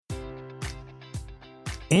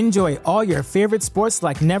Enjoy all your favorite sports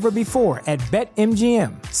like never before at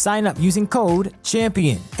BetMGM. Sign up using code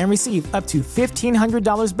CHAMPION and receive up to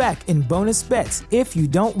 $1,500 back in bonus bets if you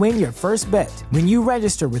don't win your first bet. When you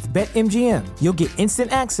register with BetMGM, you'll get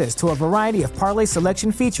instant access to a variety of parlay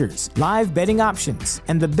selection features, live betting options,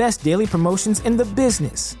 and the best daily promotions in the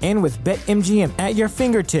business. And with BetMGM at your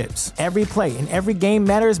fingertips, every play and every game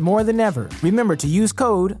matters more than ever. Remember to use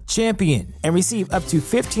code CHAMPION and receive up to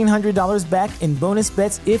 $1,500 back in bonus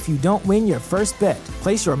bets if you don't win your first bet.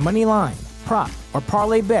 Place your money line, prop, or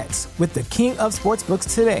parlay bets with the king of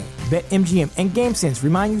sportsbooks today. BetMGM and GameSense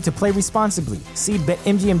remind you to play responsibly. See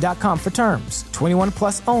BetMGM.com for terms. 21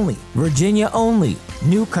 plus only. Virginia only.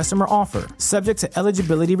 New customer offer. Subject to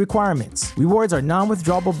eligibility requirements. Rewards are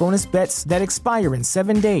non-withdrawable bonus bets that expire in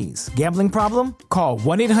 7 days. Gambling problem? Call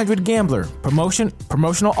 1-800-GAMBLER.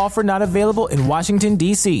 Promotional offer not available in Washington,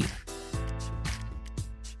 D.C.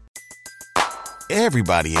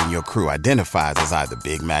 Everybody in your crew identifies as either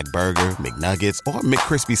Big Mac Burger, McNuggets, or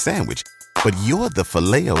McCrispy Sandwich. But you're the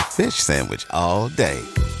Filet-O-Fish Sandwich all day.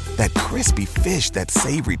 That crispy fish, that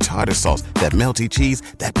savory tartar sauce, that melty cheese,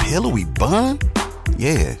 that pillowy bun.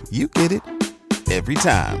 Yeah, you get it. Every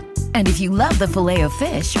time. And if you love the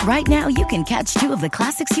Filet-O-Fish, right now you can catch two of the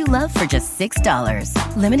classics you love for just $6.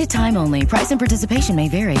 Limited time only. Price and participation may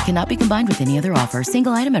vary. Cannot be combined with any other offer.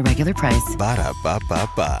 Single item at regular price.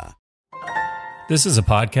 Ba-da-ba-ba-ba. This is a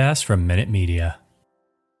podcast from Minute Media.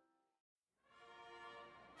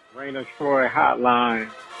 Reign of Troy Hotline.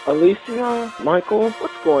 Alicia, Michael,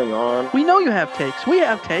 what's going on? We know you have takes. We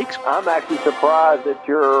have takes. I'm actually surprised that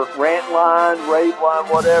your rant line, rave line,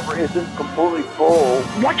 whatever, isn't completely full.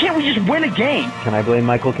 Why can't we just win a game? Can I blame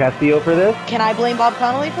Michael Castillo for this? Can I blame Bob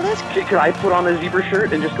Connolly for this? Could I put on a zebra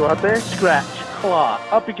shirt and just go out there? Scratch, claw,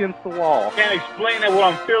 up against the wall. Can't explain it, what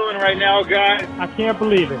I'm feeling right now, guys. I can't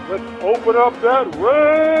believe it. Let's open up that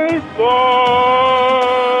race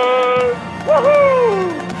line!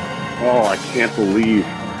 Woohoo! Oh, I can't believe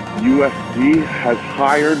USC has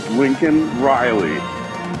hired Lincoln Riley.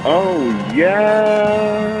 Oh,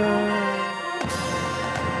 yeah.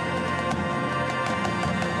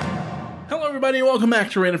 Hello, everybody, and welcome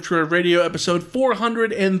back to Reign of Troy Radio, episode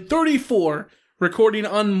 434, recording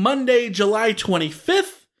on Monday, July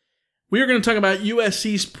 25th. We are going to talk about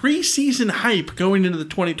USC's preseason hype going into the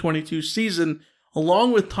 2022 season,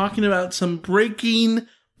 along with talking about some breaking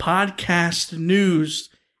podcast news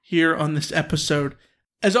here on this episode.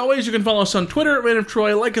 As always, you can follow us on Twitter at Reign of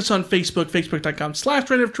Troy, like us on Facebook,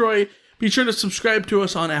 facebook.com/Reign of Troy. Be sure to subscribe to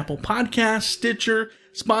us on Apple Podcasts, Stitcher,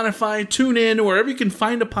 Spotify, TuneIn, wherever you can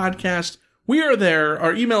find a podcast. We are there.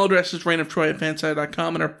 Our email address is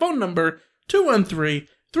reignoftroy@fanside.com, and our phone number,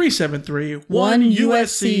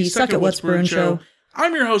 213-373-1USC. Suck at What's Brewing Show.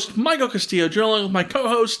 I'm your host, Michael Castillo, joining with my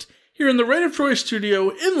co-host here in the Reign of Troy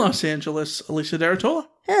studio in Los Angeles, Alicia D'Artola.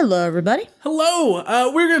 Hello, everybody. Hello.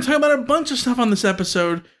 We're going to talk about a bunch of stuff on this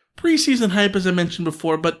episode. Preseason hype, as I mentioned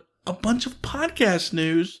before, but a bunch of podcast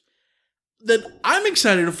news that I'm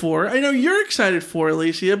excited for. I know you're excited for,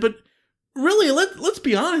 Alicia, but really, let's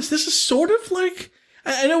be honest. This is sort of like,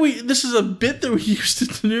 I know this is a bit that we used to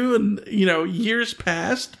do in, years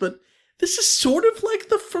past, but this is sort of like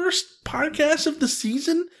the first podcast of the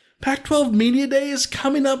season. Pac-12 Media Day is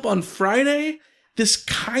coming up on Friday. This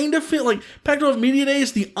kind of feel like Pac-12 Media Day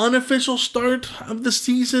is the unofficial start of the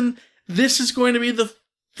season. This is going to be the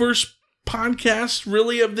first podcast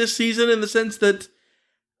really of this season, in the sense that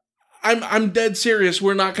I'm dead serious.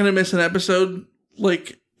 We're not going to miss an episode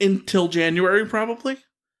until January probably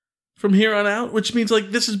from here on out, which means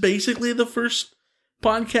this is basically the first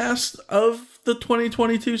podcast of the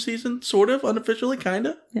 2022 season, sort of unofficially, kind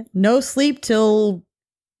of. Yeah. No sleep till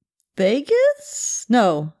Vegas?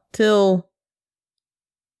 No, till...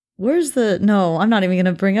 No, I'm not even going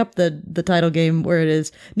to bring up the title game where it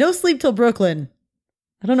is. No sleep till Brooklyn.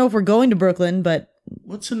 I don't know if we're going to Brooklyn, but...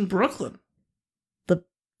 What's in Brooklyn? The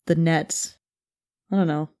Nets. I don't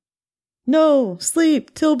know. No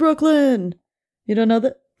sleep till Brooklyn. You don't know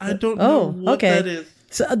that? I don't know what that is.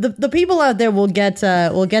 So the people out there will get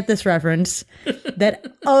this reference that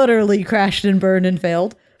utterly crashed and burned and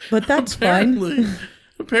failed, but that's fine.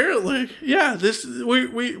 Apparently. Yeah,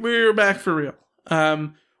 we're back for real.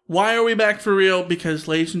 Why are we back for real? Because,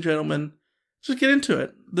 ladies and gentlemen, let's get into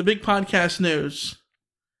it. The big podcast news.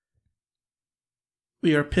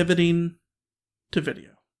 We are pivoting to video.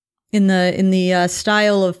 In the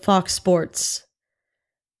style of Fox Sports,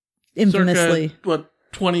 infamously. Circa,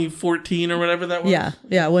 2014 or whatever that was?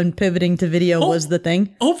 Yeah, when pivoting to video was the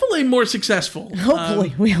thing. Hopefully more successful.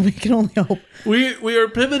 Hopefully, we can only hope. We are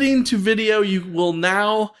pivoting to video. You will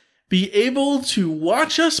now be able to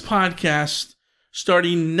watch us podcast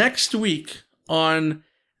starting next week on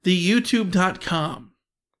the youtube.com.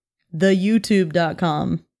 The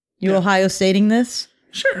youtube.com. You Ohio stating this?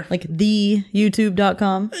 Sure. Like the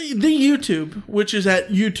youtube.com? The YouTube, which is at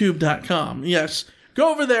youtube.com. Yes.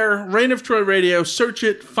 Go over there, Reign of Troy Radio, search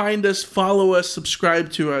it, find us, follow us,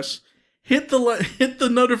 subscribe to us. Hit the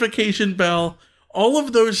notification bell, all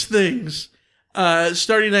of those things.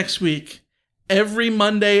 Starting next week. Every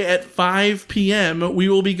Monday at 5 p.m., we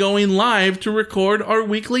will be going live to record our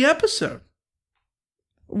weekly episode.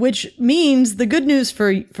 Which means the good news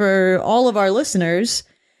for all of our listeners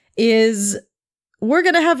is we're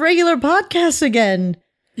going to have regular podcasts again.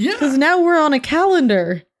 Yeah. Because now we're on a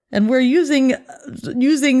calendar and we're using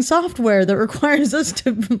software that requires us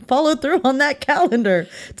to follow through on that calendar.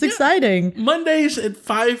 It's exciting. Mondays at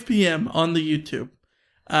 5 p.m. on the YouTube.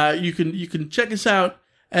 You can check us out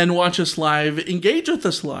and watch us live. Engage with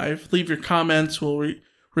us live. Leave your comments. We'll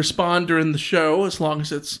respond during the show as long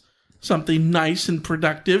as it's something nice and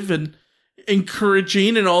productive and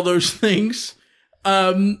encouraging and all those things.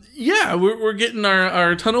 We're getting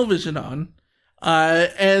our tunnel vision on.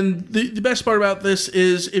 And the best part about this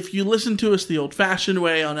is if you listen to us the old-fashioned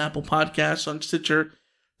way on Apple Podcasts, on Stitcher,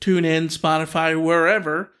 TuneIn, Spotify,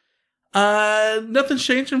 wherever, nothing's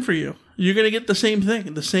changing for you. You're going to get the same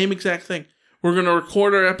thing, the same exact thing. We're going to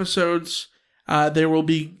record our episodes. They will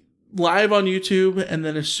be live on YouTube, and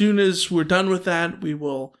then as soon as we're done with that, we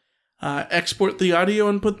will export the audio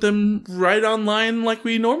and put them right online like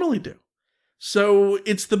we normally do. So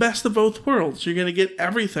it's the best of both worlds. You're going to get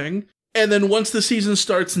everything. And then once the season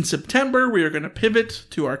starts in September, we are going to pivot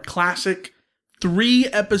to our classic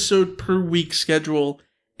 3-episode per week schedule.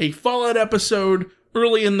 A Fallout episode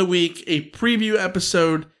early in the week, a preview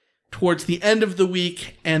episode towards the end of the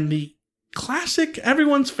week, and the classic,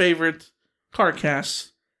 everyone's favorite,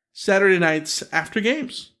 CarCast, Saturday nights after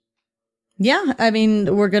games. Yeah, I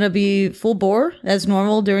mean, we're going to be full bore as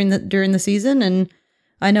normal during the season, and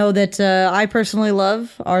I know that I personally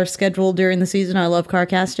love our schedule during the season. I love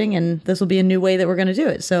CarCasting, and this will be a new way that we're going to do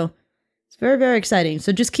it. So it's very, very exciting.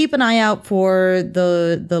 So just keep an eye out for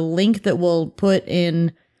the link that we'll put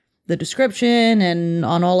in the description and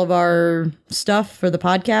on all of our stuff for the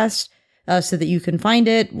podcast, so that you can find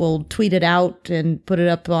it. We'll tweet it out and put it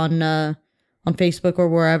up on Facebook or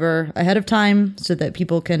wherever ahead of time so that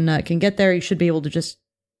people can get there. You should be able to just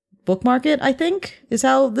bookmark it, I think, is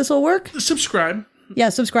how this will work. Subscribe. Yeah,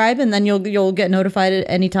 subscribe, and then you'll get notified at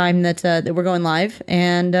any time that we're going live.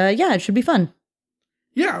 And it should be fun.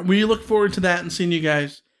 Yeah, we look forward to that and seeing you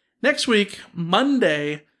guys next week.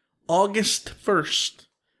 Monday, August 1st,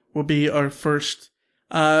 will be our first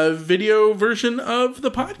video version of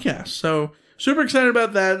the podcast. So super excited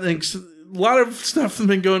about that. A lot of stuff has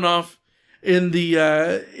been going off in the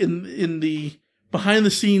in the behind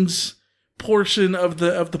the scenes portion of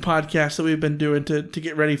the podcast that we've been doing to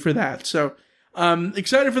get ready for that. So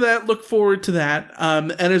excited for that. Look forward to that.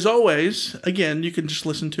 And as always, again, you can just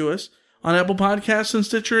listen to us on Apple Podcasts and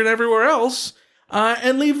Stitcher and everywhere else.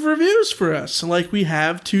 And leave reviews for us. Like we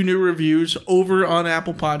have 2 new reviews over on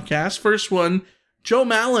Apple Podcasts. First one, Joe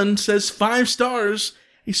Mallon says 5 stars.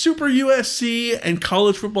 A super USC and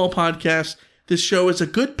college football podcast. This show is a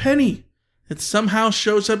good penny. It somehow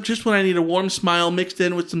shows up just when I need a warm smile mixed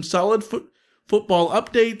in with some solid football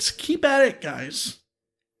updates. Keep at it, guys.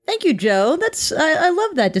 Thank you, Joe. I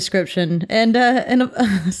love that description. And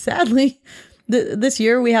sadly, this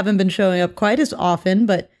year we haven't been showing up quite as often,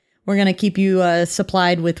 but we're going to keep you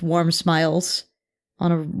supplied with warm smiles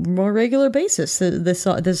on a more regular basis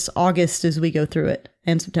this August as we go through it,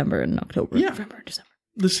 and September and October, November, December.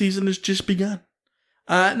 The season has just begun.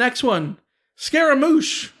 Next one,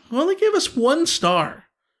 Scaramouche, who only gave us 1 star.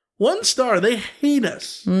 1 star. They hate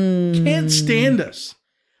us. Can't stand us.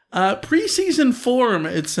 Preseason form,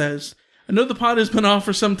 it says. I know the pod has been off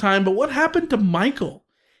for some time, but what happened to Michael?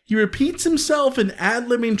 He repeats himself in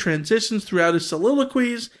ad-libbing transitions throughout his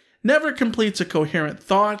soliloquies, never completes a coherent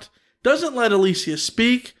thought, doesn't let Alicia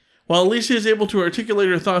speak. While Alicia is able to articulate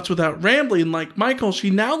her thoughts without rambling like Michael, she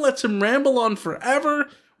now lets him ramble on forever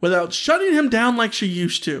without shutting him down like she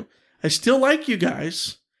used to. I still like you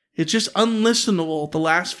guys. It's just unlistenable the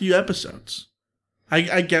last few episodes.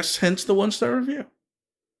 I guess hence the 1-star review.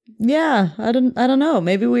 Yeah, I don't know.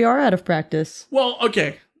 Maybe we are out of practice. Well,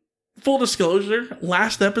 okay. Full disclosure,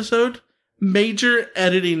 last episode, major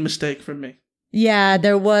editing mistake from me. Yeah,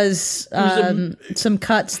 there was some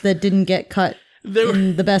cuts that didn't get cut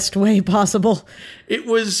in the best way possible. It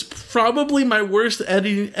was probably my worst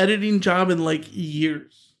editing job in like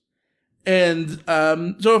years. And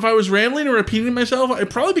so if I was rambling or repeating myself,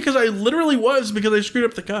 probably because I screwed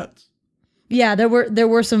up the cuts. Yeah, there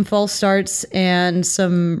were some false starts and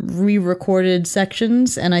some re-recorded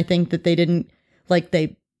sections, and I think that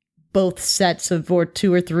they both sets of, or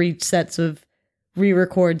 2 or 3 sets of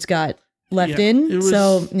re-records got left in.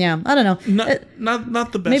 So yeah, I don't know.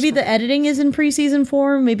 Not the best. Maybe the editing is in preseason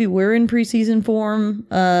form. Maybe we're in preseason form.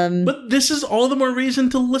 But this is all the more reason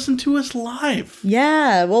to listen to us live.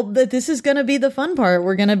 Yeah, well, this is going to be the fun part.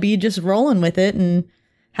 We're going to be just rolling with it and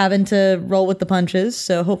having to roll with the punches.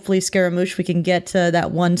 So hopefully Scaramouche, we can get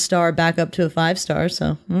that 1 star back up to a 5 star.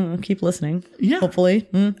 So keep listening. Yeah. Hopefully.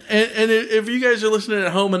 And if you guys are listening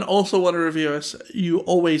at home and also want to review us, you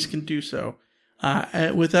always can do so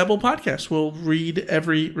with Apple Podcasts. We'll read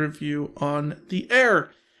every review on the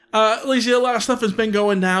air. Lacey, a lot of stuff has been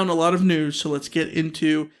going down, a lot of news. So let's get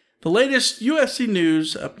into the latest USC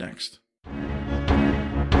news up next.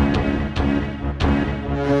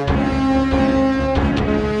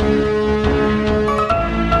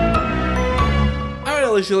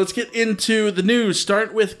 So let's get into the news.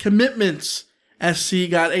 Start with commitments. SC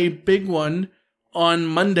got a big one on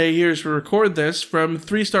Monday here as we record this from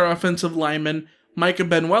 3-star offensive lineman Micah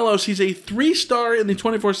Benuelos. He's a 3-star in the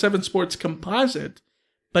 24/7 Sports composite,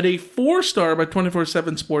 but a 4-star by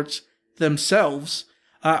 24/7 Sports themselves.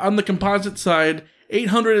 On the composite side,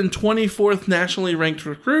 824th nationally ranked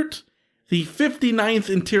recruit, the 59th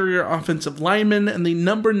interior offensive lineman, and the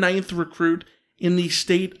number 9th recruit in the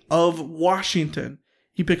state of Washington.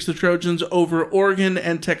 He picks the Trojans over Oregon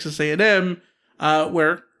and Texas A&M,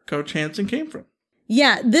 where Coach Hansen came from.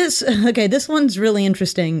 Yeah, this one's really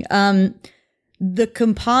interesting. The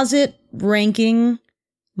composite ranking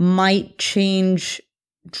might change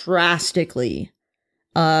drastically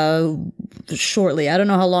shortly. I don't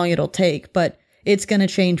know how long it'll take, but it's going to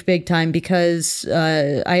change big time because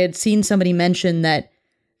I had seen somebody mention that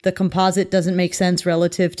the composite doesn't make sense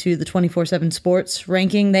relative to the 24/7 Sports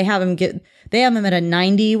ranking. They have him at a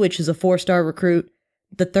 90, which is a 4-star recruit,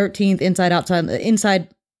 the 13th inside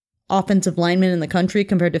offensive lineman in the country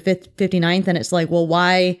compared to 59th. And it's like, well,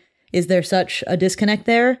 why is there such a disconnect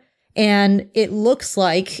there? And it looks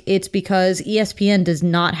like it's because ESPN does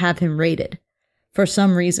not have him rated for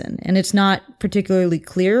some reason. And it's not particularly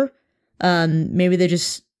clear. Maybe they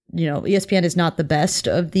just, ESPN is not the best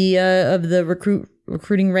of the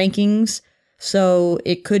recruiting rankings. So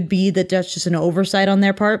it could be that that's just an oversight on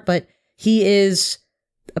their part, but he is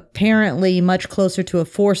apparently much closer to a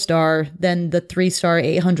 4-star than the 3-star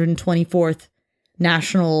 824th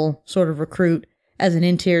national sort of recruit as an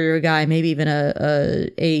interior guy, maybe even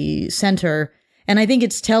a center. And I think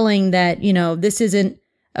it's telling that, this isn't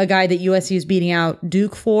a guy that USC is beating out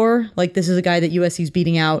Duke for. Like, this is a guy that USC is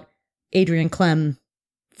beating out Adrian Clem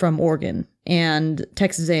from Oregon, and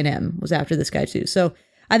Texas A&M was after this guy too. So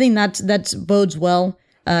I think that's bodes well.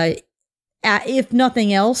 If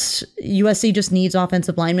nothing else, USC just needs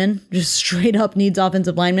offensive linemen, just straight up needs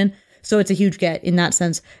offensive linemen. So it's a huge get in that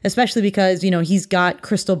sense, especially because, he's got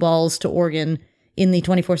crystal balls to Oregon in the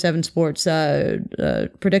 24/7 Sports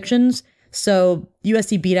predictions. So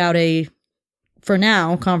USC beat out for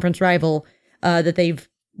now, conference rival that they've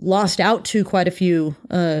lost out to quite a few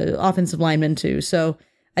offensive linemen too. So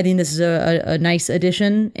I think this is a nice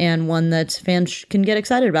addition and one that fans can get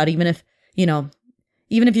excited about, even if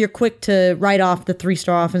you're quick to write off the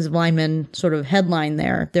 3-star offensive lineman sort of headline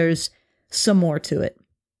there, there's some more to it.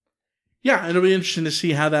 Yeah, it'll be interesting to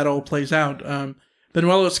see how that all plays out.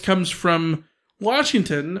 Benuelos comes from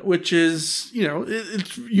Washington, which is,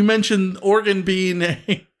 you mentioned Oregon being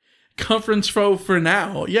a conference foe for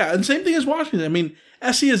now. Yeah, and same thing as Washington. I mean,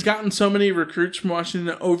 SC has gotten so many recruits from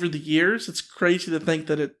Washington over the years. It's crazy to think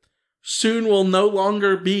that it soon will no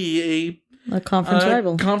longer be a conference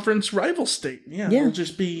rival. Conference rival state. Yeah, it'll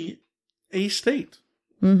just be a state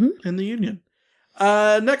in the union.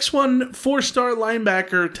 Next one, 4-star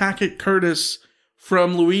linebacker Tackett Curtis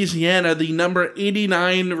from Louisiana, the number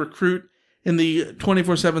 89 recruit in the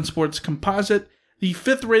 24/7 Sports composite. The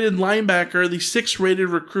 5th-rated linebacker, the 6th-rated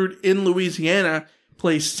recruit in Louisiana,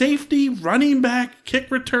 plays safety, running back, kick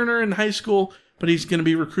returner in high school, but he's going to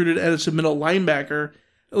be recruited as a middle linebacker.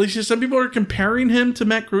 At least some people are comparing him to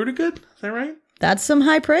Matt Grudegood. Is that right? That's some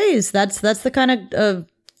high praise. That's the kind of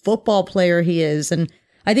football player he is. And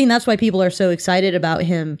I think that's why people are so excited about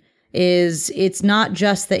him, is it's not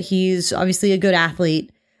just that he's obviously a good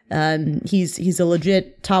athlete. He's a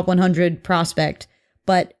legit top 100 prospect,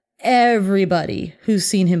 but everybody who's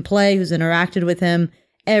seen him play, who's interacted with him,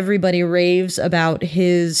 everybody raves about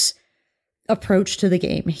his approach to the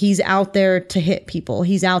game. He's out there to hit people.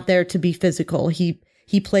 He's out there to be physical. He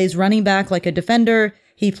plays running back like a defender.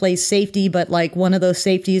 He plays safety, but like one of those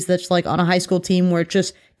safeties that's like on a high school team where it's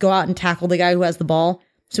just go out and tackle the guy who has the ball.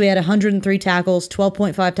 So he had 103 tackles,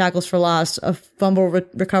 12.5 tackles for loss, a fumble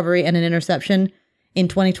recovery, and an interception in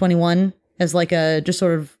 2021 as like a just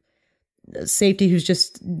sort of safety you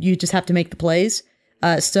just have to make the plays.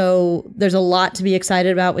 So there's a lot to be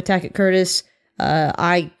excited about with Tackett Curtis.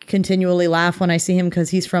 I continually laugh when I see him because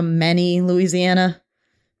he's from Many, Louisiana.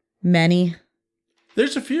 Many.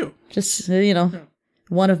 There's a few. Just,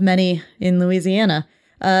 one of many in Louisiana.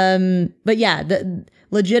 But yeah,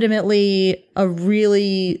 legitimately a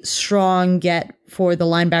really strong get for the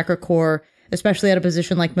linebacker core, especially at a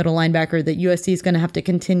position like middle linebacker, that USC is going to have to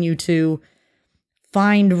continue to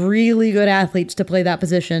find really good athletes to play that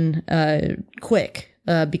position quick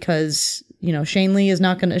because, Shane Lee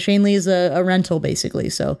is a rental basically.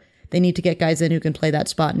 So they need to get guys in who can play that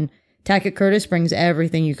spot. And Tackett Curtis brings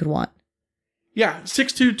everything you could want. Yeah,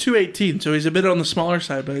 6'2", 218. So he's a bit on the smaller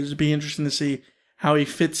side, but it'd be interesting to see how he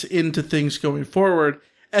fits into things going forward.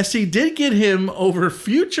 SC did get him over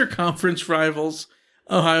future conference rivals,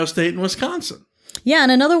 Ohio State and Wisconsin. Yeah,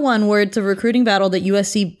 and another one where it's a recruiting battle that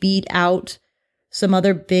USC beat out some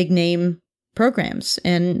other big name programs.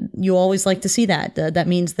 And you always like to see that. That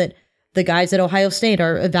means that the guys at Ohio State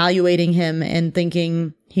are evaluating him and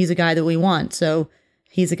thinking he's a guy that we want. So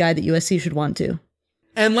he's a guy that USC should want to.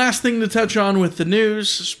 And last thing to touch on with the news,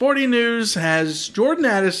 Sporting News has Jordan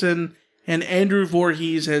Addison and Andrew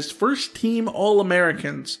Voorhees as first-team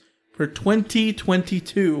All-Americans for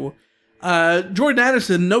 2022. Jordan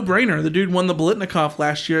Addison, no-brainer. The dude won the Biletnikoff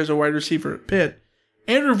last year as a wide receiver at Pitt.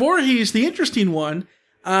 Andrew Voorhees, the interesting one,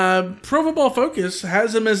 Pro Football Focus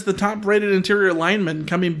has him as the top-rated interior lineman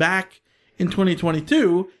coming back in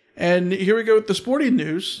 2022. And here we go with the Sporting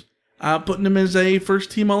News, putting him as a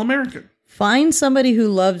first-team All-American. Find somebody who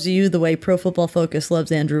loves you the way Pro Football Focus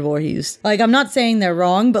loves Andrew Voorhees. Like, I'm not saying they're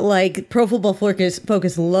wrong, but like Pro Football Focus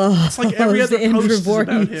loves it's like every other Andrew post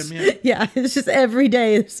Voorhees. Is about him, yeah, it's just every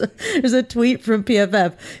day there's a tweet from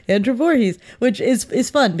PFF, Andrew Voorhees, which is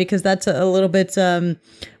fun because that's a little bit.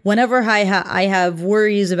 Whenever I have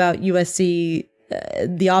worries about USC,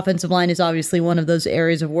 the offensive line is obviously one of those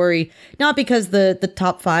areas of worry. Not because the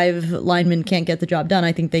top 5 linemen can't get the job done.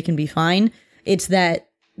 I think they can be fine. It's that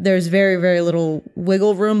there's very, very little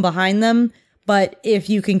wiggle room behind them. But if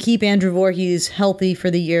you can keep Andrew Voorhees healthy for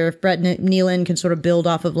the year, if Brett Nealon can sort of build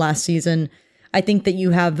off of last season, I think that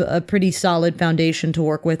you have a pretty solid foundation to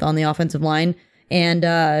work with on the offensive line. And,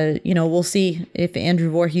 we'll see if Andrew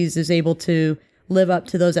Voorhees is able to live up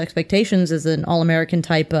to those expectations as an All-American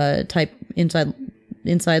type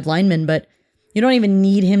inside lineman. But you don't even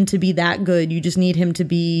need him to be that good. You just need him to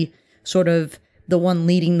be sort of the one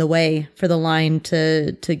leading the way for the line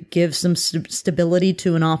to give some stability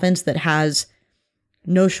to an offense that has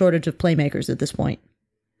no shortage of playmakers at this point,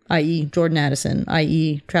 i.e. Jordan Addison,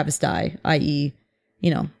 i.e. Travis Dye, i.e.,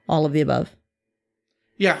 all of the above.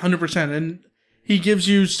 Yeah, 100%. And he gives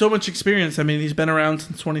you so much experience. I mean, he's been around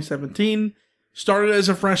since 2017, started as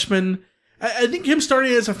a freshman. I think him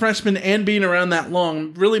starting as a freshman and being around that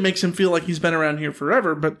long really makes him feel like he's been around here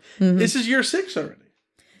forever, but This is year 6 already.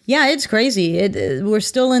 Yeah, it's crazy. We're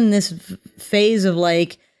still in this phase of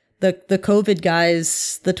like the COVID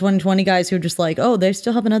guys, the 2020 guys who are just like, oh, they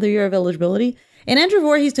still have another year of eligibility. And Andrew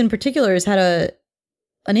Voorhees in particular has had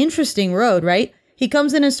an interesting road, right? He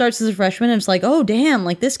comes in and starts as a freshman and it's like, oh, damn,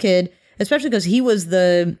 like this kid, especially because he was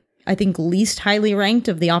the, I think, least highly ranked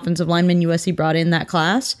of the offensive linemen USC brought in that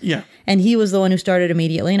class. Yeah. And he was the one who started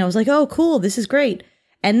immediately. And I was like, oh, cool, this is great.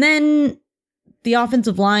 And then the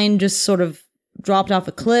offensive line just sort of dropped off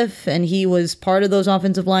a cliff, and he was part of those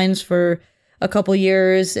offensive lines for a couple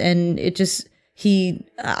years, and it just,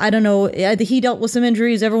 I don't know, he dealt with some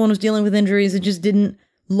injuries, everyone was dealing with injuries, it just didn't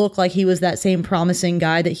look like he was that same promising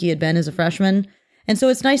guy that he had been as a freshman, and so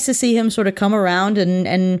it's nice to see him sort of come around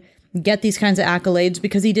and get these kinds of accolades,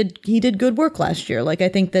 because he did good work last year. Like, I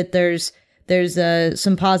think that there's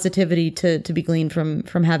some positivity to be gleaned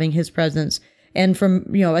from having his presence, and from,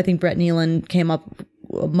 I think Brett Nealon came up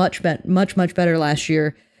much better last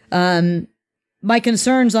year. My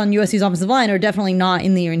concerns on USC's offensive line are definitely not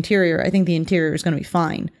in the interior. I think the interior is going to be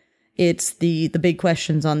fine. It's the big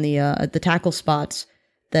questions on the tackle spots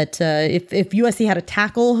that if USC had a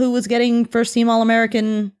tackle who was getting first team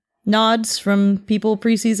All-American nods from people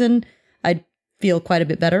preseason, I'd feel quite a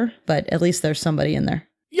bit better, but at least there's somebody in there.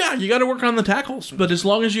 Yeah, you got to work on the tackles, but as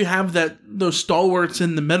long as you have those stalwarts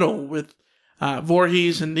in the middle with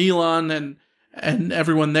Voorhees and Nealon and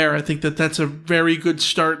everyone there, I think that's a very good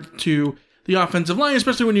start to the offensive line,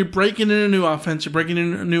 especially when you're breaking in a new offense, you're breaking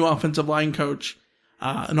in a new offensive line coach,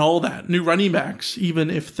 and all that. New running backs, even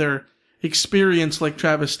if they're experienced like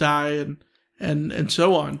Travis Dye and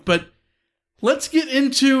so on. But Let's get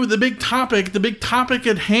into the big topic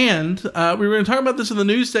at hand. We were going to talk about this in the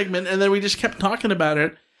news segment, and then we just kept talking about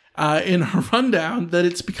it in our rundown, that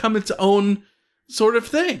it's become its own sort of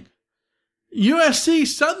thing. USC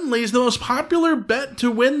suddenly is the most popular bet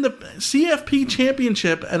to win the CFP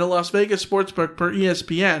championship at a Las Vegas sportsbook per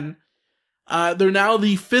ESPN. They're now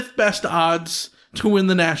the 5th best odds to win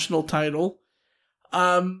the national title.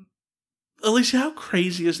 Alicia, how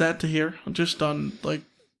crazy is that to hear? Just on, like,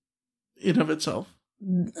 in of itself.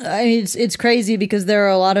 I mean, it's crazy because there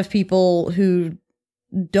are a lot of people who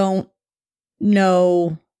don't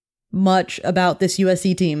know much about this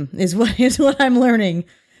USC team is what I'm learning.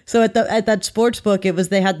 So at that sports book,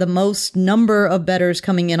 they had the most number of bettors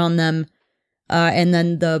coming in on them, and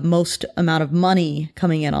then the most amount of money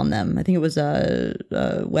coming in on them. I think it was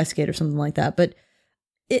Westgate or something like that. But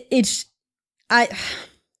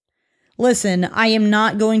listen, I am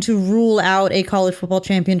not going to rule out a college football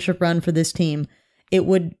championship run for this team. It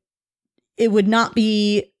would not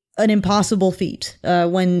be an impossible feat.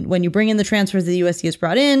 When you bring in the transfers that the USC has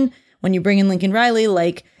brought in, when you bring in Lincoln Riley,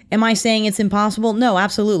 like, am I saying it's impossible? No,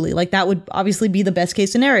 absolutely. Like, that would obviously be the best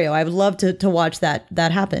case scenario. I would love to watch that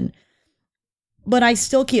happen. But I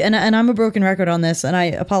still keep, and I'm a broken record on this, and I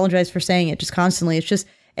apologize for saying it just constantly. It's just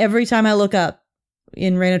every time I look up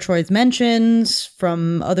in Raina Troy's mentions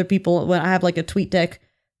from other people, when I have like a TweetDeck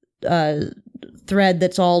thread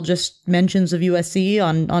that's all just mentions of USC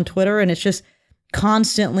on Twitter, and it's just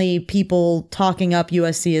constantly people talking up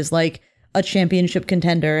USC as like a championship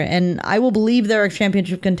contender. And I will believe they're a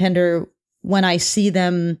championship contender when I see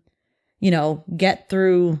them, get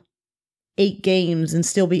through 8 games and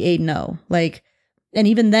still be 8-0. Like, and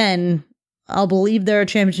even then, I'll believe they're a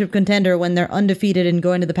championship contender when they're undefeated and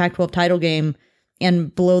going to the Pac-12 title game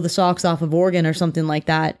and blow the socks off of Oregon or something like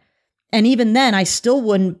that. And even then, I still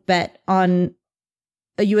wouldn't bet on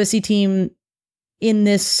a USC team in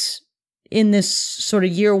this sort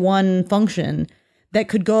of year one function that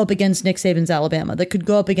could go up against Nick Saban's Alabama, that could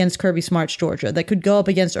go up against Kirby Smart's Georgia, that could go up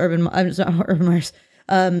against Ryan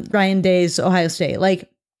Day's Ohio State. Like,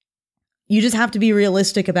 you just have to be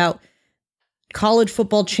realistic about college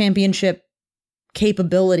football championship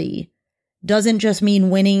capability. Doesn't just mean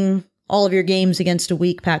winning all of your games against a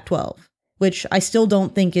weak Pac-12, which I still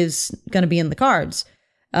don't think is going to be in the cards.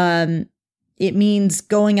 It means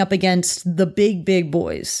going up against the big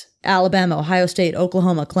boys: Alabama, Ohio State,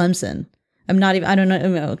 Oklahoma, Clemson. I don't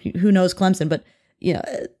know who knows Clemson, but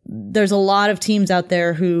there's a lot of teams out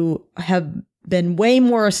there who have been way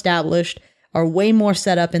more established, are way more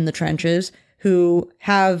set up in the trenches, who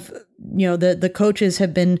have, the coaches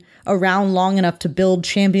have been around long enough to build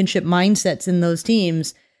championship mindsets in those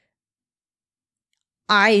teams.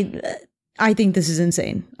 I think this is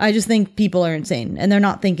insane. I just think people are insane, and they're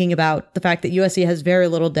not thinking about the fact that USC has very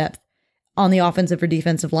little depth on the offensive or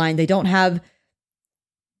defensive line. They don't have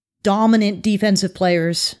dominant defensive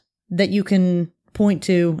players that you can point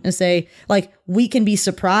to and say, like, we can be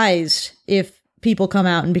surprised if people come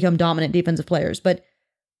out and become dominant defensive players. But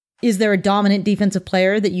is there a dominant defensive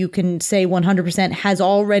player that you can say 100% has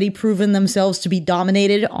already proven themselves to be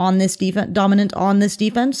dominant on this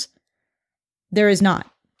defense? There is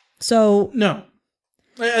not. So no,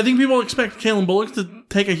 I think people expect Kalen Bullock to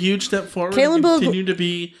take a huge step forward and continue to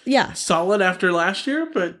be solid after last year,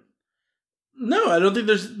 but no, I don't think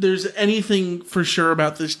there's anything for sure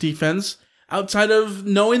about this defense outside of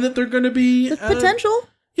knowing that they're going to be potential.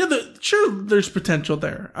 Yeah, there's potential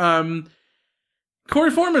there.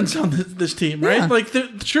 Corey Foreman's on this team, right? Yeah. Like,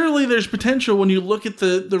 surely there's potential when you look at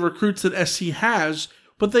the recruits that SC has.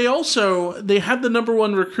 But they had the number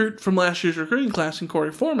 1 recruit from last year's recruiting class in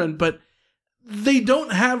Corey Foreman, but they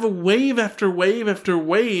don't have a wave after wave after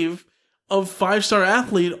wave of 5-star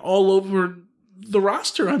athlete all over the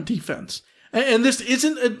roster on defense. And this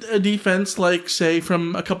isn't a defense like, say,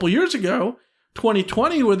 from a couple years ago,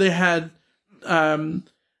 2020, where they had Hufanga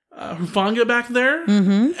back there,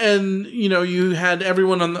 and you had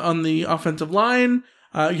everyone on the offensive line.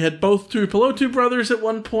 You had both Tuipulotu brothers at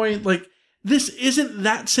one point. Like, this isn't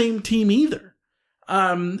that same team either.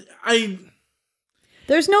 There's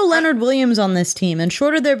no Leonard Williams on this team, and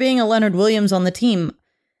short of there being a Leonard Williams on the team,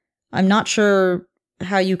 I'm not sure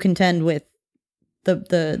how you contend with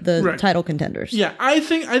the right. title contenders. Yeah, I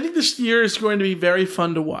think this year is going to be very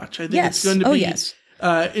fun to watch. I think it's going to be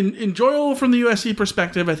enjoyable from the USC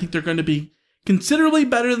perspective. I think they're going to be considerably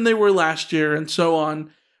better than they were last year, and so on,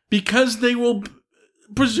 because they will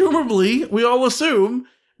presumably, we all assume,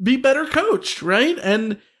 be better coached, right?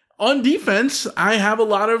 And on defense, I have a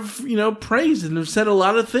lot of, praise and have said a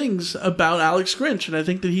lot of things about Alex Grinch. And I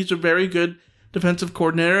think that he's a very good defensive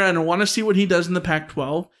coordinator, and I want to see what he does in the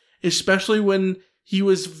Pac-12. especially when he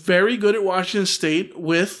was very good at Washington State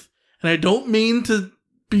with, and I don't mean to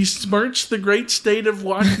besmirch the great state of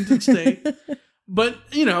Washington State, but,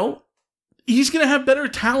 you know, he's going to have better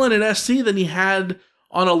talent at SC than he had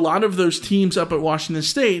on a lot of those teams up at Washington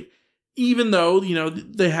State, even though, you know,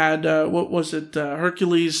 they had,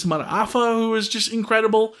 Hercules Mataafa, who was just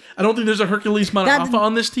incredible. I don't think there's a Hercules Mataafa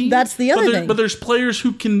on this team. That's the other thing. But there's players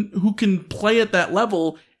who can play at that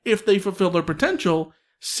level if they fulfill their potential.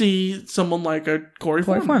 See someone like a Corey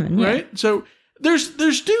Foreman, right? Yeah. So there's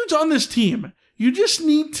dudes on this team. You just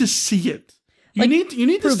need to see it. You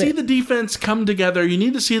need to see the defense come together. You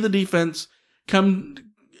need to see the defense come.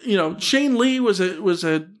 You know, Shane Lee was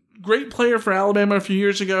a great player for Alabama a few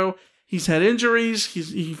years ago. He's had injuries.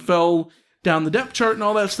 He fell down the depth chart and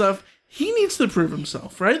all that stuff. He needs to prove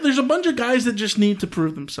himself, right? There's a bunch of guys that just need to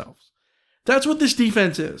prove themselves. That's what this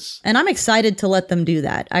defense is. And I'm excited to let them do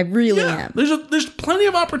that. I really am. There's plenty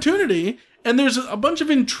of opportunity, and there's a bunch of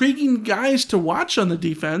intriguing guys to watch on the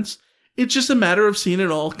defense. It's just a matter of seeing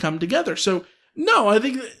it all come together. So, no, I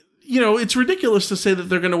think, you know, it's ridiculous to say that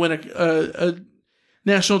they're going to win a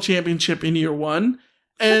national championship in year one.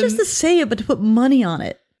 And not just to say it, but to put money on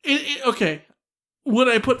it. Okay. Would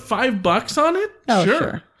I put $5 on it? Oh,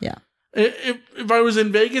 sure. Yeah. If I was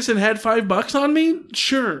in Vegas and had $5 on me,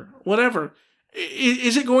 sure, whatever.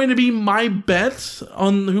 Is it going to be my bet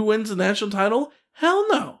on who wins the national title? Hell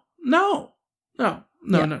no. No.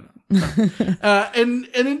 And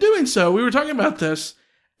in doing so, we were talking about this,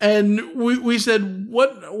 and we said,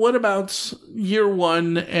 what about year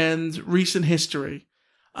one and recent history?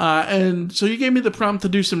 And so you gave me the prompt to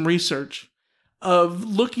do some research of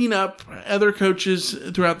looking up other coaches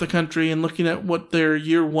throughout the country and looking at what their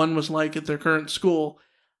year one was like at their current school.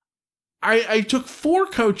 I took 4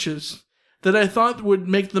 coaches that I thought would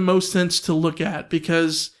make the most sense to look at,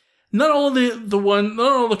 because not all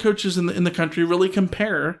the coaches in the country really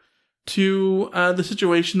compare to the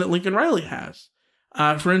situation that Lincoln Riley has.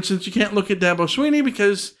 For instance, you can't look at Dabo Swinney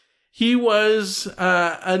because he was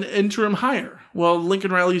an interim hire. Well,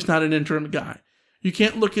 Lincoln Riley's not an interim guy. You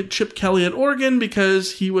can't look at Chip Kelly at Oregon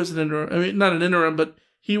because he was an interim. I mean, not an interim, but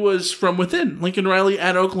he was from within. Lincoln Riley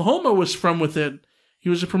at Oklahoma was from within. He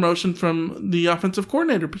was a promotion from the offensive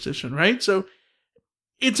coordinator position, right? So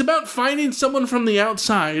it's about finding someone from the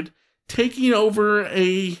outside, taking over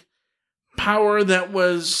a power that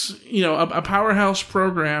was, you know, a powerhouse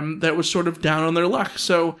program that was sort of down on their luck.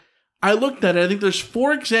 So I looked at it. I think there's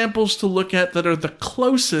 4 examples to look at that are the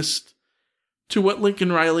closest to what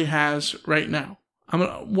Lincoln Riley has right now. I'm going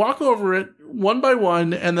to walk over it one by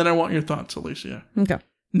one, and then I want your thoughts, Alicia. Okay.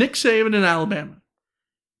 Nick Saban in Alabama.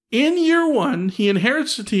 In year one, he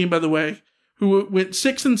inherits the team, by the way, who went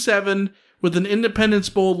 6-7 with an Independence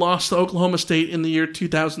Bowl loss to Oklahoma State in the year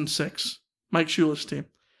 2006. Mike Shula's team.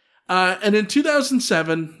 And in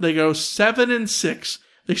 2007, they go 7-6.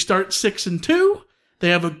 They start 6-2. They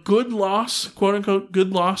have a good loss, quote unquote,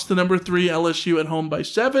 good loss to number 3 LSU at home by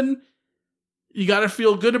 7. You got to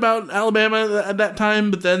feel good about Alabama at that time,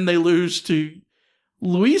 but then they lose to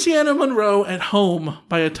Louisiana Monroe at home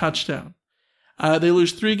by a touchdown. They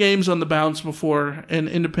lose 3 games on the bounce before an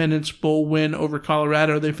Independence Bowl win over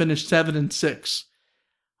Colorado. They finished 7-6.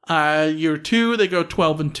 Year 2, they go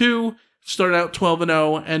 12-2, start out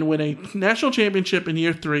 12-0, and win a national championship in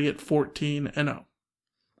year 3 at 14-0.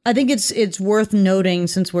 I think it's worth noting,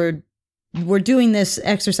 since we're doing this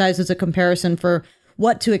exercise as a comparison for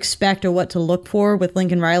what to expect or what to look for with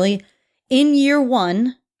Lincoln Riley. In year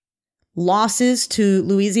 1, losses to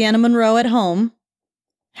Louisiana Monroe at home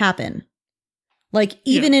happen. Like,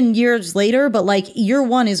 even in years later, but like year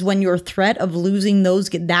 1 is when your threat of losing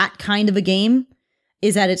that kind of a game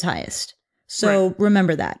is at its highest. So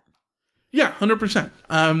remember that. Yeah,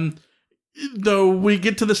 100%. Though we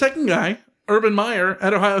get to the second guy, Urban Meyer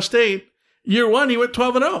at Ohio State, year 1, he went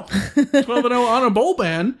 12-0. 12-0 on a bowl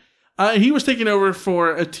ban. He was taking over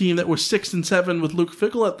for a team that was 6-7 with Luke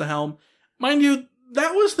Fickell at the helm. Mind you,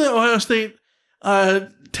 that was the Ohio State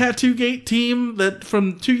Tattoo Gate team that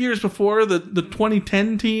from 2 years before, the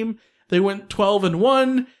 2010 team, they went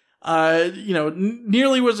 12-1.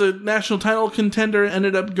 Nearly was a national title contender,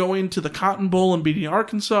 ended up going to the Cotton Bowl and beating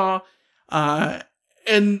Arkansas.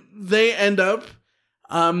 And they end up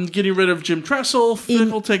getting rid of Jim Tressel.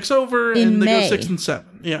 Fickell takes over, and they go 6-7.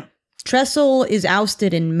 Yeah. Tressel is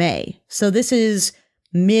ousted in May. So this is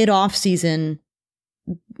mid-off season,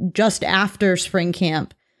 just after spring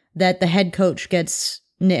camp, that the head coach gets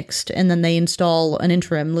nixed, and then they install an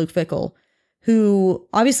interim, Luke Fickell, who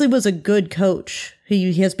obviously was a good coach.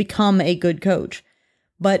 He has become a good coach.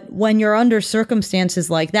 But when you're under circumstances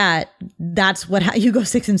like that, that's how you go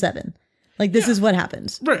 6-7. Like, this is what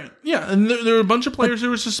happens. Right. Yeah. And there were a bunch of players who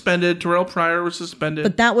were suspended. Terrell Pryor was suspended.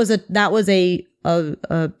 But that was a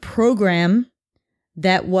program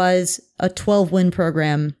that was a 12-win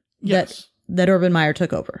program that Urban Meyer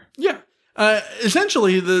took over. Yeah.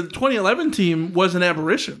 Essentially, the 2011 team was an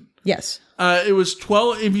aberration. Yes. It was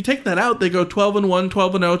 12. If you take that out, they go 12-1,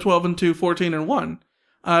 12-0, 12-2,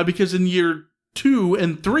 14-1. Because in year 2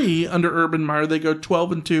 and 3 under Urban Meyer, they go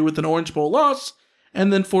 12-2 with an Orange Bowl loss,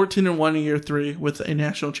 and then 14-1 in year 3 with a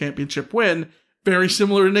national championship win. Very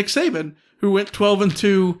similar to Nick Saban, who went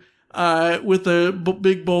 12-2 with a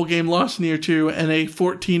big bowl game loss in year 2 and a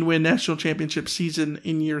 14-win national championship season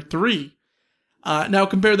in year 3. Now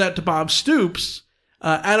compare that to Bob Stoops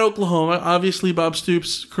at Oklahoma. Obviously, Bob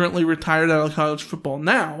Stoops currently retired out of college football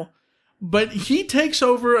now, but he takes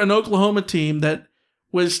over an Oklahoma team that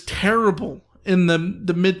was terrible in the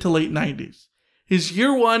mid to late 90s. His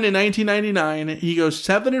year 1 in 1999, he goes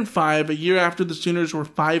 7-5, a year after the Sooners were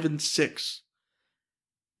 5-6.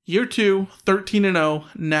 Year 2, 13-0,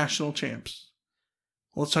 national champs.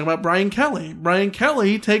 Let's talk about Brian Kelly. Brian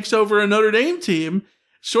Kelly takes over a Notre Dame team,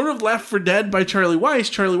 sort of left for dead by Charlie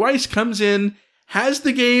Weis. Charlie Weis comes in, has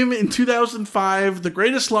the game in 2005, the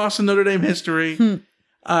greatest loss in Notre Dame history.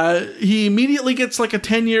 He immediately gets like a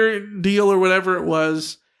 10-year deal or whatever it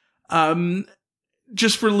was,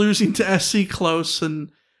 just for losing to SC Close and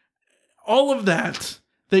all of that.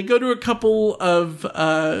 They go to a couple of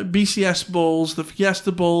BCS bowls, the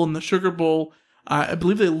Fiesta Bowl and the Sugar Bowl. I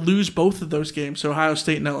believe they lose both of those games, so Ohio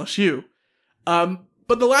State and LSU. But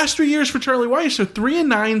the last 3 years for Charlie Weis are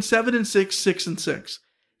 3-9, 7-6, 6-6.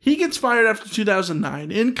 He gets fired after 2009.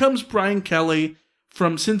 In comes Brian Kelly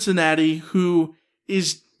from Cincinnati, who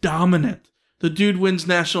is dominant. The dude wins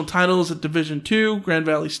national titles at Division II, Grand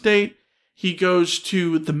Valley State. He goes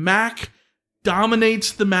to the MAC,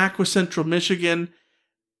 dominates the MAC with Central Michigan,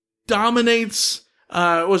 dominates,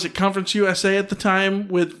 was it Conference USA at the time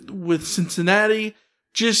with Cincinnati,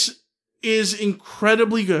 just is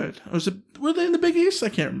incredibly good. Were they in the Big East? I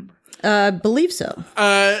can't remember. Believe so.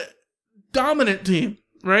 Dominant team,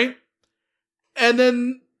 right? And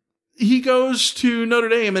then he goes to Notre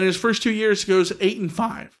Dame, and his first 2 years goes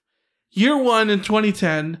 8-5. Year 1 in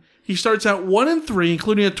 2010, he starts out 1-3,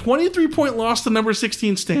 including a 23-point loss to number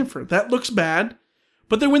 16 Stanford. That looks bad,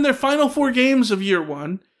 but they win their final 4 games of year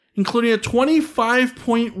 1, including a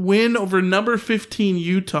 25-point win over number 15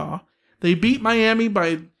 Utah. They beat Miami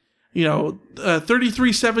by,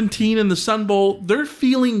 33-17 in the Sun Bowl. They're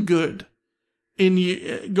feeling good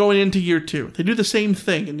going into year 2. They do the same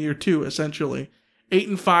thing in year 2, essentially.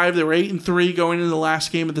 8-5. They were 8-3 going into the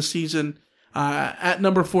last game of the season at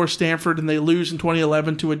number 4 Stanford, and they lose in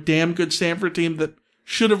 2011 to a damn good Stanford team that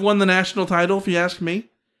should have won the national title, if you ask me.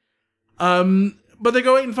 But they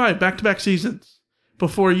go 8-5, back-to-back seasons.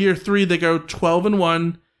 Before year 3, they go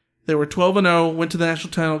 12-1. They were 12-0, went to the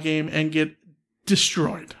national title game, and get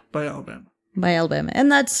destroyed by Alabama.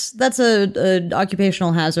 And that's a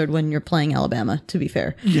occupational hazard when you're playing Alabama, to be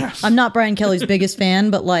fair. Yes. I'm not Brian Kelly's biggest fan,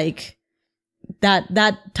 but like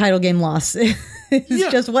that title game loss is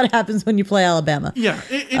just what happens when you play Alabama. Yeah,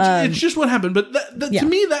 it's just what happened. But to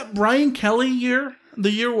me, that Brian Kelly year,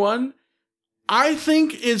 the year 1, I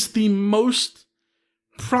think is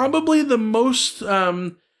probably the most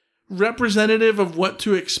representative of what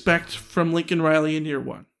to expect from Lincoln Riley in year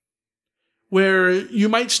 1. Where you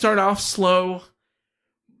might start off slow,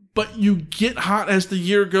 but you get hot as the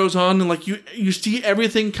year goes on, and like you see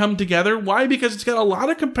everything come together. Why? Because it's got a lot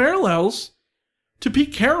of parallels to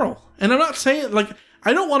Pete Carroll. And I'm not saying,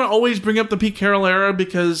 I don't want to always bring up the Pete Carroll era,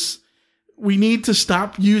 because we need to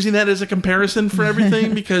stop using that as a comparison for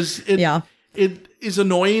everything, because it is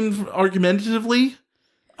annoying argumentatively.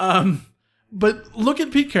 But look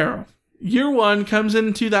at Pete Carroll. Year 1 comes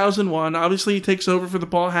in 2001. Obviously, he takes over for the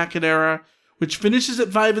Paul Hackett era, which finishes at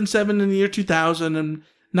 5-7 in the year 2000, and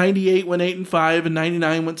 98 went 8-5, and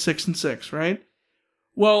 99 went 6-6, right?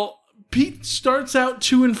 Well, Pete starts out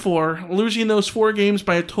 2-4, losing those 4 games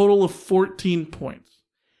by a total of 14 points.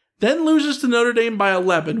 Then loses to Notre Dame by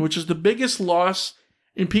 11, which is the biggest loss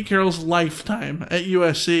in Pete Carroll's lifetime at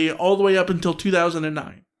USC, all the way up until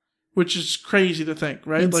 2009, which is crazy to think,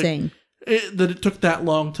 right? Insane. That it took that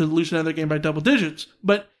long to lose another game by double digits.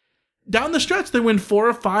 But down the stretch, they win 4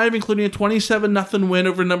 of 5, including a 27-0 win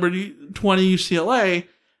over number 20 UCLA.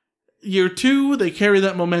 Year 2, they carry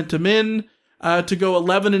that momentum in to go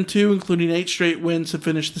 11-2, including 8 straight wins to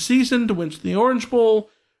finish the season, to win the Orange Bowl.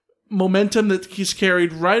 Momentum that he's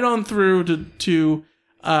carried right on through to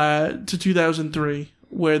 2003,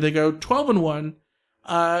 where they go 12-1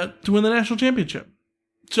 to win the national championship.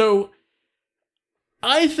 So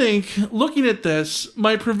I think, looking at this,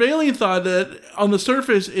 my prevailing thought that on the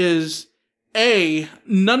surface is, A,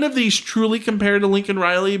 none of these truly compare to Lincoln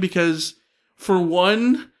Riley because, for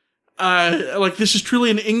one, this is truly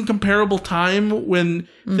an incomparable time when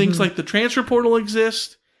things like the transfer portal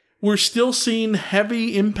exist. We're still seeing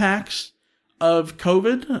heavy impacts of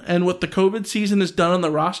COVID and what the COVID season has done on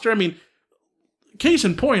the roster. I mean, case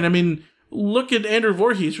in point, look at Andrew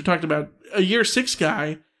Voorhees. We're talking about a year 6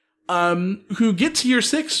 guy who gets year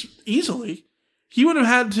 6 easily. He would have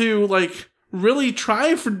had to really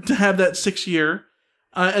try to have that 6th year.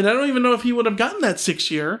 And I don't even know if he would have gotten that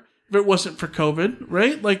 6th year if it wasn't for COVID,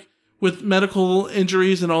 right? With medical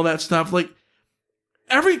injuries and all that stuff.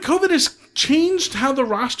 COVID has changed how the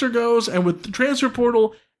roster goes, and with the transfer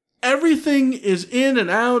portal, everything is in and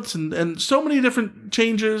out and so many different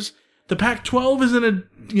changes. The Pac-12 is in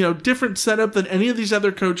a different setup than any of these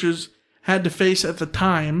other coaches had to face at the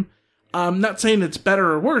time. I'm not saying it's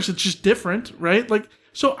better or worse, it's just different, right?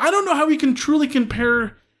 So I don't know how we can truly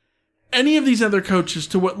compare any of these other coaches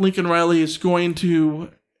to what Lincoln Riley is going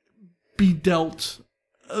to be dealt,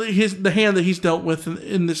 the hand that he's dealt with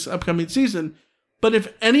in this upcoming season. But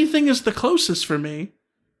if anything is the closest for me,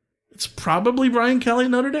 it's probably Brian Kelly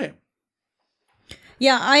at Notre Dame.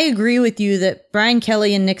 Yeah, I agree with you that Brian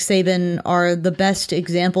Kelly and Nick Saban are the best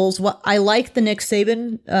examples. What I like the Nick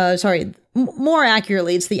Saban, more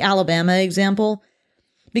accurately, it's the Alabama example,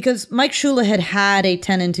 because Mike Shula had a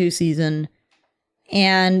 10-2 season,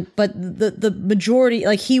 but the majority,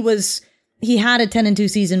 he had a 10-2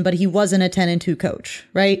 season, but he wasn't a 10-2 coach,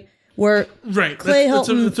 right? Clay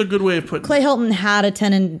Helton, that's a good way of putting it. Clay Helton had a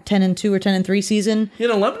 10-2 or 10-3 season. He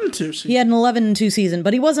had an 11-2 season. He had an 11-2 season,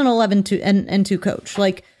 but he wasn't an 11-2 coach.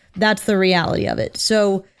 That's the reality of it.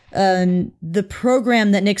 So the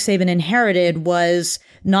program that Nick Saban inherited was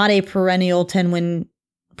not a perennial 10-win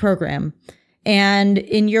program. And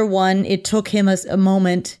in year 1, it took him a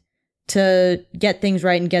moment to get things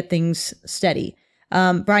right and get things steady.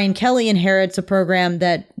 Brian Kelly inherits a program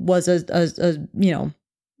that was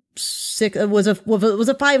was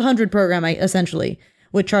a 500 program essentially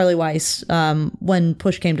with Charlie Weiss when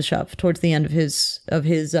push came to shove towards the end of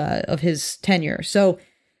his tenure. So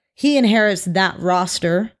he inherits that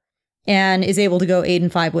roster and is able to go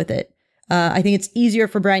 8-5 with it. I think it's easier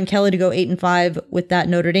for Brian Kelly to go 8-5 with that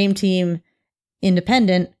Notre Dame team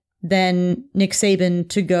independent than Nick Saban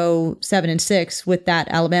to go 7-6 with that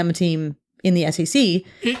Alabama team in the SEC,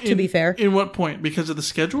 to be fair. In what point? Because of the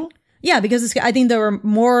schedule? Yeah, because I think there were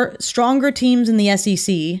more stronger teams in the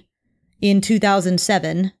SEC in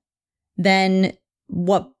 2007 than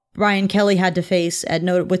what Brian Kelly had to face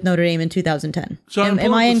with Notre Dame in 2010. So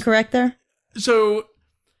am I incorrect there? So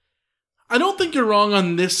I don't think you're wrong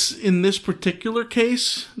on this in this particular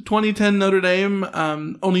case. 2010 Notre Dame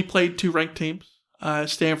only played 2 ranked teams,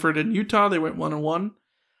 Stanford and Utah. They went 1-1.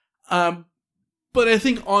 But I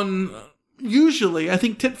think usually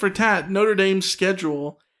tit for tat, Notre Dame's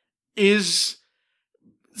schedule is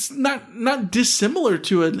not dissimilar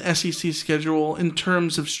to an SEC schedule in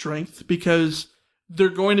terms of strength, because they're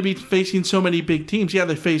going to be facing so many big teams. Yeah,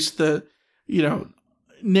 they face the,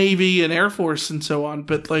 Navy and Air Force and so on,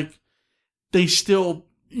 but they still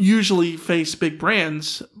usually face big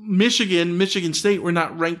brands. Michigan State were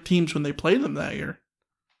not ranked teams when they played them that year.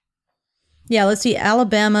 Yeah, let's see.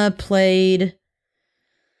 Alabama played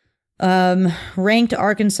ranked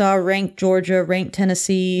Arkansas, ranked Georgia, ranked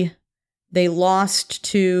Tennessee. They lost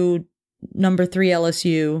to number 3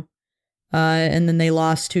 LSU, and then they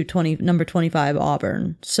lost to number 25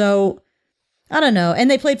 Auburn. So I don't know. And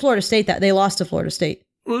they played Florida State. They lost to Florida State.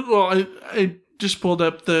 Well, I just pulled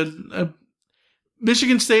up the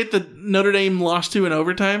Michigan State that Notre Dame lost to in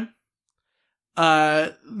overtime.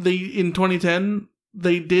 In 2010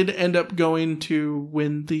 they did end up going to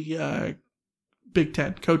win the Big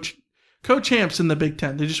Ten. Co-champs in the Big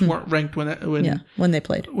Ten. They just weren't ranked when they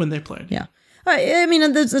played. Yeah. I mean,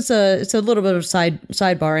 it's a little bit of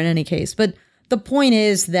sidebar in any case, but the point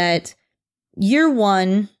is that year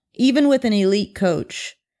 1, even with an elite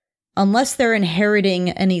coach, unless they're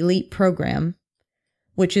inheriting an elite program,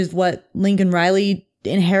 which is what Lincoln Riley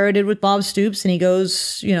inherited with Bob Stoops, and he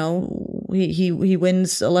goes, he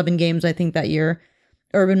wins 11 games, I think, that year.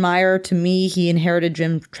 Urban Meyer, to me, he inherited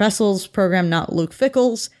Jim Tressel's program, not Luke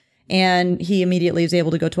Fickell's. And he immediately is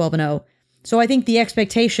able to go 12-0. So I think the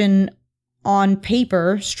expectation on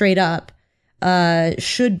paper, straight up,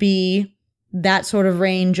 should be that sort of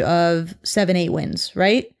range of 7-8 wins,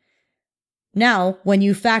 right? Now, when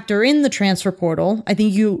you factor in the transfer portal, I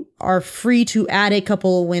think you are free to add a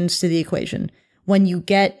couple of wins to the equation. When you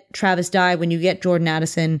get Travis Dye, when you get Jordan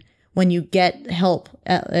Addison, when you get help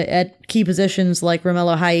at key positions like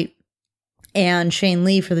Romello Height and Shane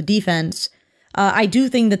Lee for the defense. I do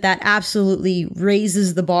think that absolutely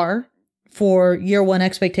raises the bar for year one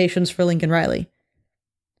expectations for Lincoln Riley.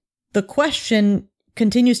 The question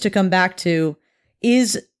continues to come back to,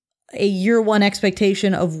 is a year one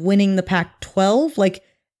expectation of winning the Pac-12? Like,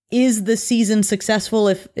 is the season successful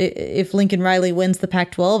if Lincoln Riley wins the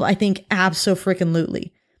Pac-12? I think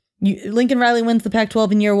abso-freaking-lutely. Lincoln Riley wins the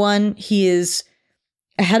Pac-12 in year one, he is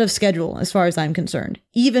ahead of schedule as far as I'm concerned,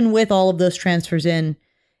 even with all of those transfers in.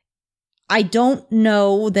 I don't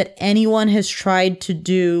know that anyone has tried to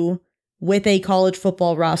do with a college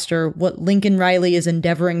football roster what Lincoln Riley is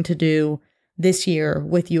endeavoring to do this year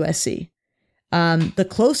with USC. The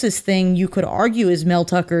closest thing you could argue is Mel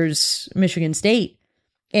Tucker's Michigan State.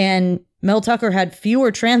 And Mel Tucker had fewer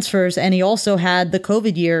transfers, and he also had the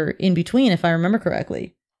COVID year in between, if I remember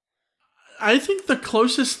correctly. I think the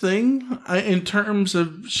closest thing in terms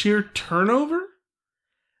of sheer turnover,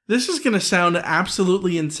 this is going to sound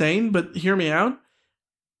absolutely insane, but hear me out.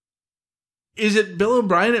 Is it Bill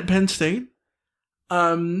O'Brien at Penn State?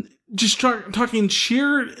 Just talking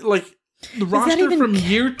sheer, like, the roster from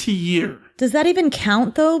year to year. Does that even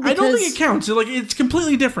count, though? Because I don't think it counts. Like, it's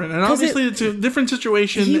completely different. And obviously, it's a different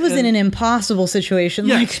situation. He was in an impossible situation.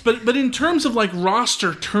 Yes, but in terms of, like,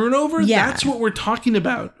 roster turnover, that's what we're talking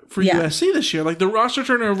about for USC this year. Like, the roster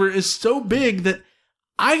turnover is so big that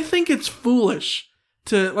I think it's foolish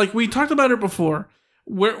to, like, we talked about it before.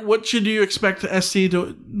 What should you expect SC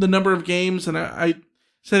to, the number of games? And I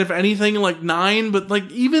said, if anything, like 9, but like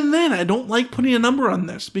even then, I don't like putting a number on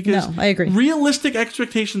this because I agree. Realistic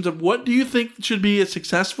expectations of what do you think should be a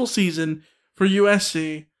successful season for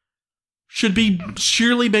USC should be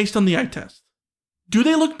sheerly based on the eye test. Do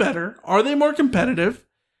they look better? Are they more competitive?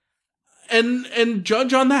 And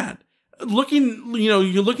judge on that. You're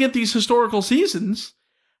looking at these historical seasons.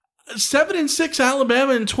 7-6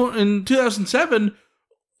 Alabama in 2007.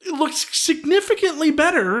 It looks significantly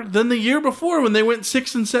better than the year before when they went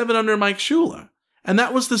 6-7 under Mike Shula. And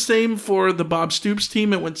that was the same for the Bob Stoops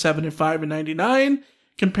team. It went 7-5 in 99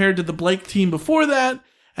 compared to the Blake team before that.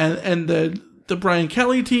 And the Brian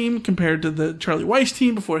Kelly team compared to the Charlie Weiss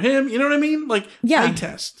team before him. You know what I mean? Like, eye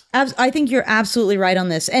test. I think you're absolutely right on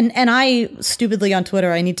this. And I, stupidly on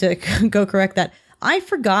Twitter, I need to go correct that. I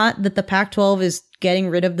forgot that the Pac-12 is getting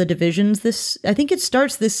rid of the divisions. I think it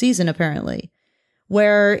starts this season, apparently.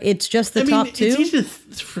 Where it's just the top two. It's easy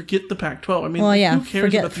to forget the Pac-12. I mean, who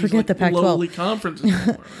cares about these the Pac-12 lowly conferences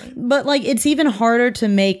anymore, right? But like, it's even harder to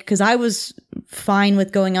make, because I was fine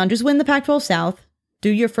with going on. Just win the Pac-12 South. Do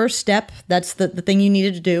your first step. That's the thing you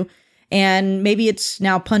needed to do. And maybe it's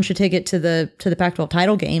now punch a ticket to the Pac-12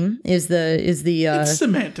 title game. It's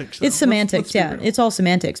semantics. Though. It's semantics. Let's it's all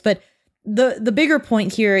semantics. But the bigger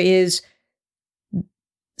point here is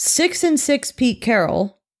 6-6 Pete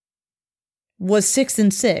Carroll was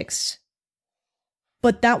 6-6,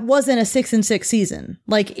 but that wasn't a 6-6 season,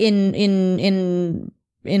 like in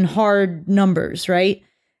hard numbers, right?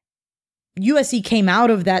 USC came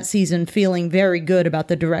out of that season feeling very good about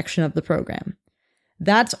the direction of the program.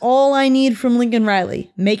 That's all I need from Lincoln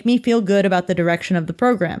Riley. Make me feel good about the direction of the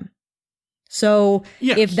program. So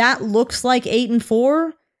if that looks like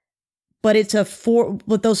 8-4, but it's a 4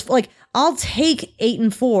 with those, like, I'll take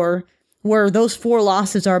 8-4 where those 4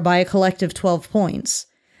 losses are by a collective 12 points,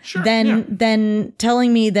 then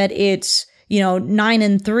telling me that it's,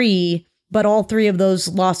 9-3, but all 3 of those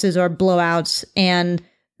losses are blowouts and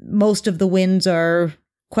most of the wins are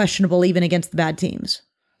questionable even against the bad teams.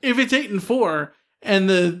 If it's 8-4 and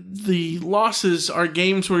the losses are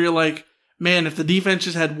games where you're like, man, if the defense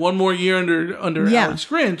just had one more year under Alex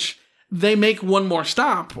Grinch, they make one more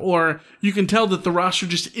stop, or you can tell that the roster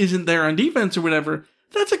just isn't there on defense or whatever.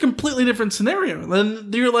 That's a completely different scenario.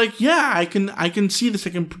 Then you're like, I can see this. I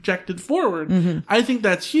can project it forward. Mm-hmm. I think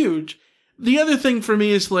that's huge. The other thing for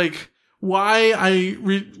me is like why I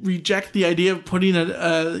reject the idea of putting 10.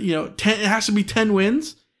 It has to be 10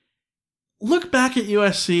 wins. Look back at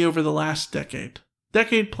USC over the last decade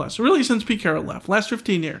plus, really since Pete Carroll left, last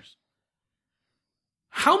 15 years.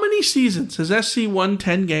 How many seasons has SC won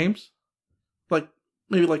 10 games?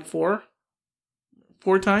 Maybe 4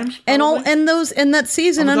 times, probably? and that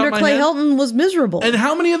season under Clay Helton was miserable. And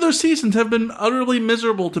how many of those seasons have been utterly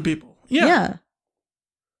miserable to people? Yeah.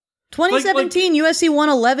 2017, USC won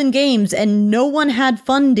 11 games, and no one had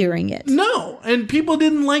fun during it. No, and people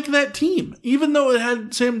didn't like that team, even though it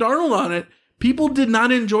had Sam Darnold on it. People did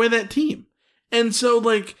not enjoy that team, and so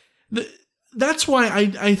that's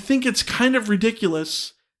why I think it's kind of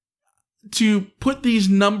ridiculous to put these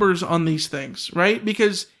numbers on these things, right?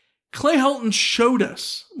 Because Clay Helton showed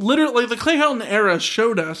us, literally the Clay Helton era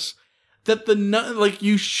showed us that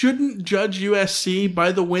you shouldn't judge USC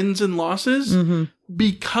by the wins and losses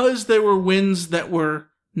because there were wins that were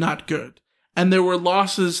not good and there were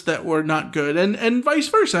losses that were not good and vice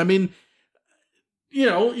versa. I mean,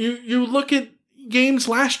 you look at games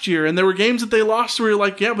last year and there were games that they lost where you're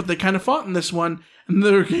like, yeah, but they kind of fought in this one. And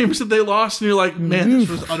there were games that they lost and you're like, man, this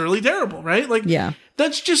was utterly terrible, right? Like, yeah,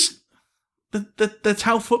 that's just, that's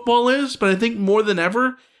how football is. But I think more than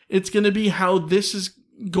ever, it's going to be how this is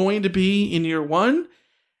going to be in year one.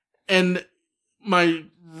 And my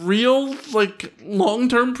real,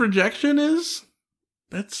 long-term projection is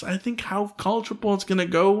that's, I think, how college football is going to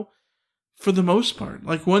go for the most part.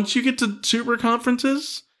 Like, once you get to super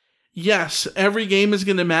conferences, yes, every game is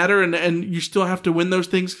going to matter, and you still have to win those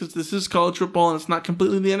things because this is college football and it's not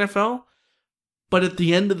completely the NFL. But at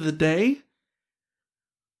the end of the day,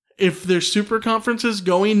 if there's super conferences,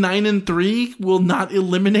 going 9-3 will not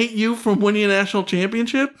eliminate you from winning a national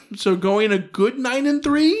championship. So going a good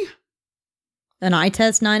 9-3. An eye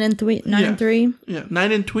test 9-3. Yeah,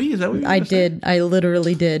 9-3. Is that what you did? I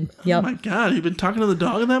literally did. Yep. Oh my God, you've been talking to the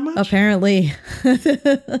dog that much? Apparently.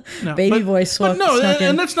 Voice. But no,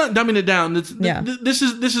 and that's not dumbing it down. This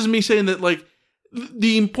is me saying that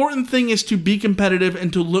the important thing is to be competitive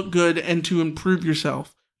and to look good and to improve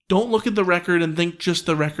yourself. Don't look at the record and think just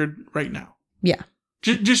the record right now. Yeah.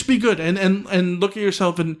 Just be good and look at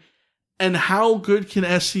yourself and how good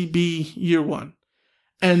can SC be year one.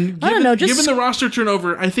 And given the roster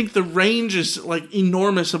turnover, I think the range is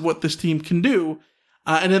enormous of what this team can do.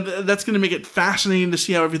 And that's going to make it fascinating to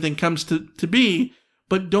see how everything comes to be.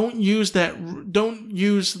 But don't use these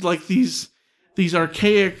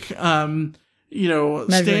archaic,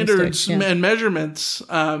 standards and measurements,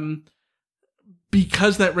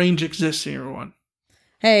 because that range exists in year one.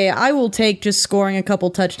 Hey, I will take just scoring a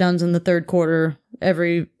couple touchdowns in the third quarter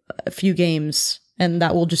every few games, and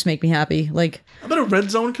that will just make me happy. How about a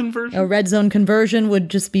red zone conversion? A red zone conversion would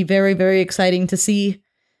just be very, very exciting to see.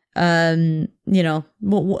 Just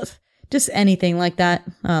anything like that.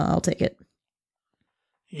 I'll take it.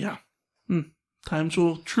 Yeah. Times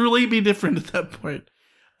will truly be different at that point.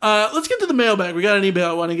 Let's get to the mailbag. We got an email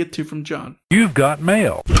I want to get to from John. You've got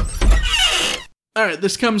mail. All right,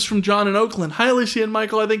 this comes from John in Oakland. Hi, Alicia and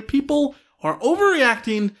Michael. I think people are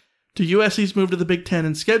overreacting to USC's move to the Big Ten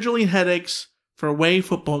and scheduling headaches for away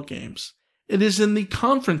football games. It is in the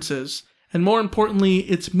conferences, and more importantly,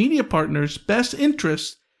 its media partners' best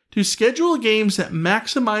interest to schedule games that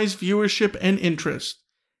maximize viewership and interest.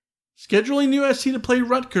 Scheduling USC to play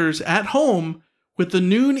Rutgers at home with the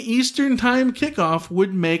noon Eastern Time kickoff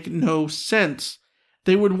would make no sense.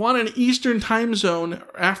 They would want an Eastern Time zone,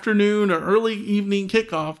 afternoon or early evening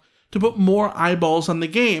kickoff to put more eyeballs on the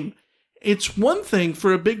game. It's one thing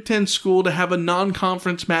for a Big Ten school to have a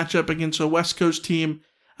non-conference matchup against a West Coast team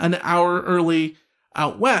an hour early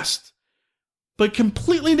out west, but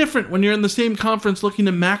completely different when you're in the same conference looking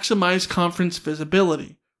to maximize conference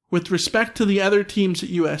visibility. With respect to the other teams at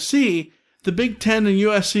USC, the Big Ten and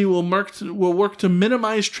USC will work to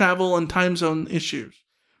minimize travel and time zone issues.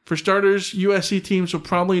 For starters, USC teams will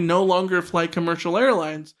probably no longer fly commercial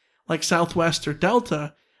airlines like Southwest or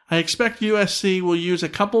Delta. I expect USC will use a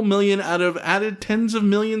couple million out of added tens of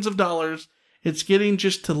millions of dollars it's getting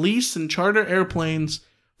just to lease and charter airplanes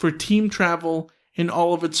for team travel in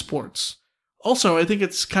all of its sports. Also, I think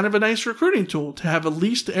it's kind of a nice recruiting tool to have a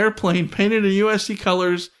leased airplane painted in USC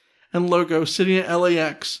colors and logo sitting at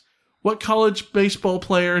LAX. What college baseball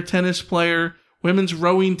player, tennis player, women's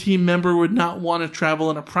rowing team member would not want to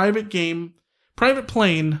travel in a private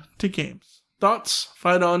plane to games? Thoughts?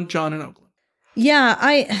 Fight on, John in Oakland. Yeah,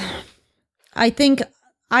 I think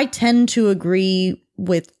I tend to agree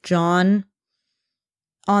with John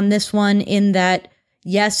on this one in that,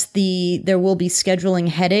 yes, there will be scheduling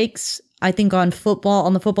headaches. I think on the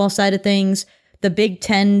football side of things, the Big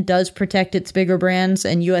Ten does protect its bigger brands,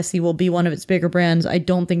 and USC will be one of its bigger brands. I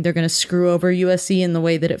don't think they're going to screw over USC in the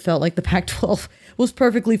way that it felt like the Pac-12 was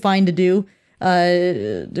perfectly fine to do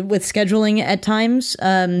with scheduling at times.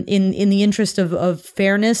 In the interest of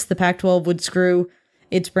fairness, the Pac-12 would screw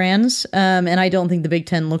its brands, and I don't think the Big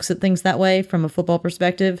Ten looks at things that way from a football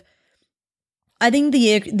perspective. I think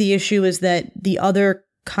the issue is that the other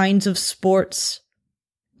kinds of sports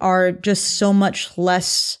are just so much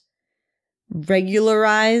less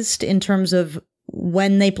regularized in terms of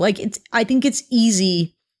when they play. I think it's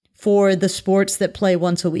easy for the sports that play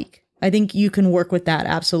once a week. I think you can work with that,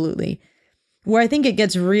 absolutely. Where I think it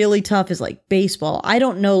gets really tough is baseball. I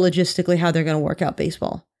don't know logistically how they're going to work out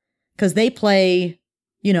baseball because they play,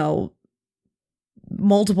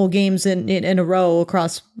 multiple games in a row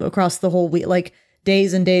across the whole week, like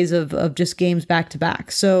days and days of just games back to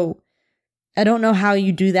back. So I don't know how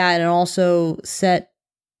you do that and also set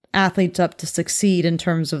athletes up to succeed in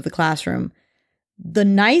terms of the classroom. The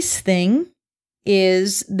nice thing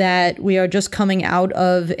is that we are just coming out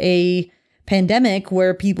of a pandemic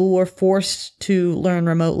where people were forced to learn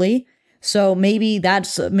remotely. So maybe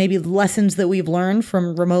lessons that we've learned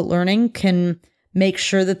from remote learning can make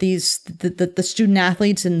sure that the student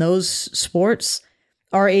athletes in those sports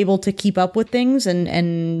are able to keep up with things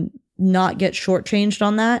and not get shortchanged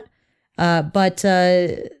on that. But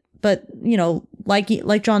you know,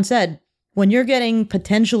 like John said, when you're getting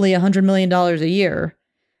potentially $100 million a year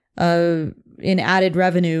in added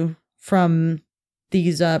revenue from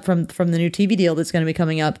these from the new TV deal that's going to be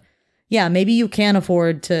coming up, yeah, maybe you can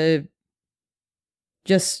afford to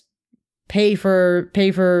just pay for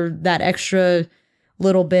that extra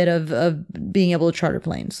little bit of being able to charter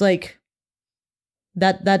planes. Like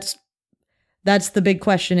that's the big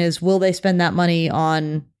question is, will they spend that money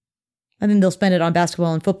on, I think they'll spend it on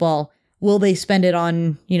basketball and football. Will they spend it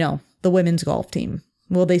on, you know, the women's golf team?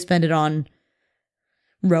 Will they spend it on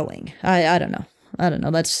rowing? I don't know.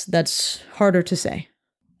 That's harder to say.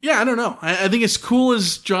 Yeah, I don't know. I think as cool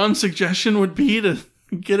as John's suggestion would be to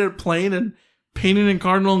get a plane and paint it in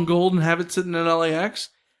cardinal and gold and have it sitting at LAX,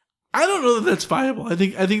 I don't know that that's viable. I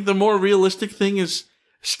think the more realistic thing is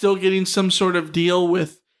still getting some sort of deal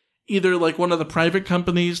with either like one of the private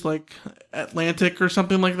companies like Atlantic or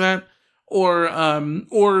something like that, or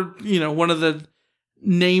you know, one of the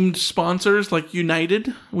named sponsors like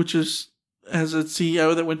United, which has a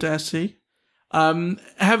CEO that went to SC.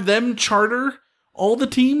 Have them charter all the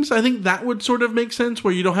teams. I think that would sort of make sense,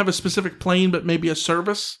 where you don't have a specific plane, but maybe a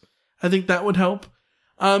service. I think that would help.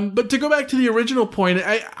 But to go back to the original point,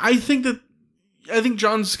 I think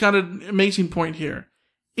John's got an amazing point here.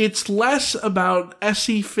 It's less about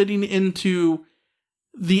SC fitting into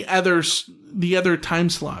the other time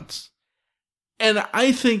slots. And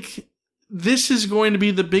I think this is going to be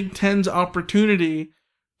the Big Ten's opportunity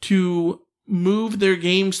to move their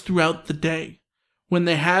games throughout the day when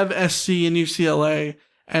they have SC and UCLA,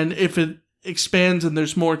 and if it expands and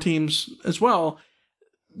there's more teams as well,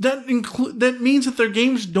 that means that their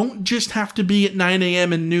games don't just have to be at 9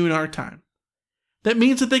 a.m. and noon our time. That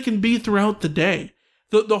means that they can be throughout the day.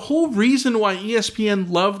 The whole reason why ESPN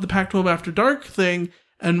loved the Pac-12 After Dark thing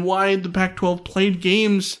and why the Pac-12 played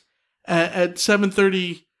games at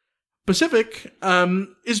 7:30 Pacific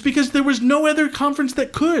is because there was no other conference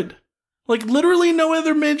that could. Like, literally no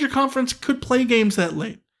other major conference could play games that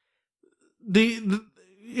late.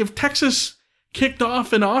 If Texas kicked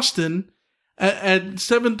off in Austin at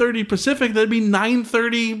 7:30 Pacific, that'd be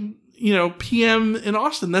 9:30, p.m. in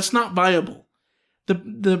Austin. That's not viable.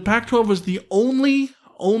 The Pac-12 was the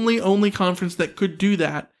only conference that could do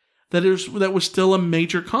that. That was still a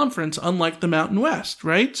major conference, unlike the Mountain West,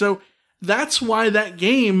 right? So that's why that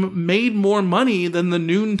game made more money than the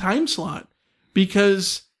noon time slot,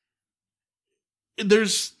 because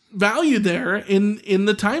there's value there in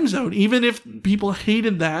the time zone, even if people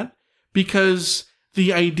hated that, because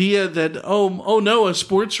the idea that, oh no, a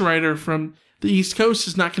sports writer from the East Coast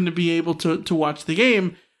is not going to be able to watch the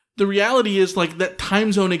game. The reality is, like, that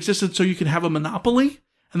time zone existed so you could have a monopoly,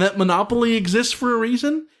 and that monopoly exists for a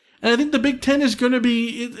reason. And I think the Big Ten is going to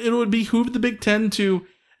be, it would behoove the Big Ten to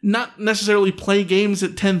not necessarily play games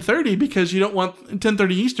at 10:30 because you don't want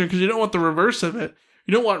 10:30 Eastern, because you don't want the reverse of it.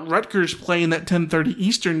 You don't want Rutgers playing that 10:30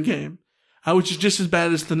 Eastern game, which is just as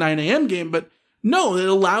bad as the 9 a.m. game. But no, it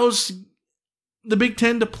allows the Big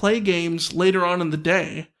Ten to play games later on in the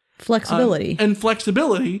day. Flexibility.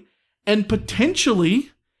 And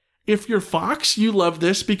potentially, if you're Fox, you love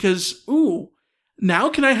this because, now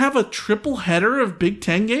can I have a triple header of Big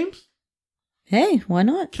Ten games? Hey, why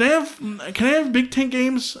not? Can I have Big Ten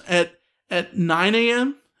games at 9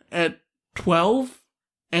 a.m., at 12,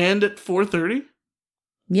 and at 4:30?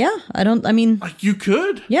 Yeah, like, you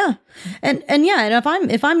could. Yeah. And if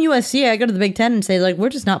I'm USC, I go to the Big Ten and say, like, we're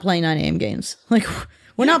just not playing 9 a.m. games. Like,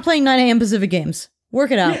 we're not playing 9 a.m. Pacific games.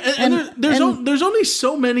 Work it out. Yeah, there's only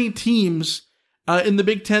so many teams in the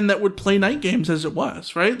Big Ten that would play night games as it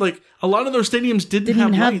was, right? Like, a lot of those stadiums didn't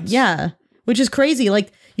have lights. Yeah, which is crazy.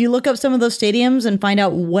 Like, you look up some of those stadiums and find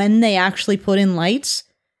out when they actually put in lights.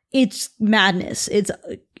 It's madness. It's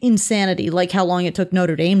insanity. Like how long it took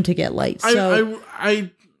Notre Dame to get lights. So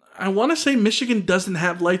I want to say Michigan doesn't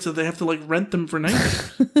have lights, so they have to, like, rent them for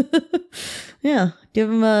night. Yeah, give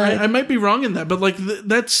them a... I might be wrong in that, but, like,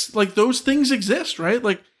 that's, like, those things exist, right?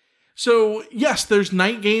 Like, so yes, there's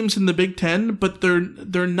night games in the Big Ten, but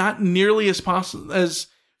they're not nearly as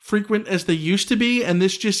frequent as they used to be, and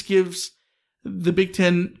this just gives the Big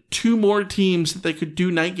Ten 2 more teams that they could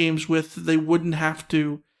do night games with. They wouldn't have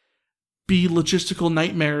to be logistical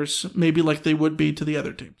nightmares, maybe like they would be to the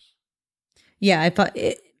other teams. Yeah,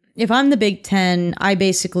 if I'm the Big Ten, I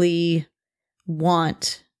basically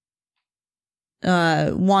want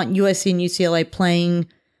USC and UCLA playing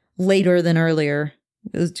later than earlier,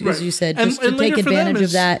 as you said, just to take advantage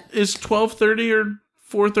of that. Is 12:30 or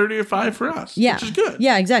 4:30 or 5 for us, which is good.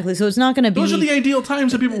 Yeah, exactly. So it's not going to be... Those are the ideal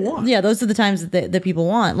times that people want. Yeah, those are the times that people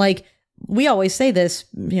want. Like, we always say this,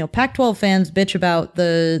 Pac-12 fans bitch about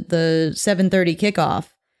the 7:30 kickoff,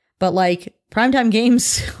 but like primetime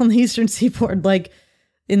games on the Eastern Seaboard, like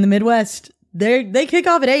in the Midwest, they kick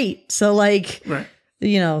off at 8. So like, right.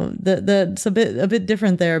 It's a bit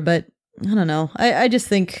different there, but I don't know. I just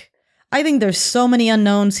think there's so many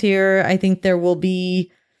unknowns here. I think there will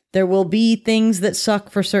be things that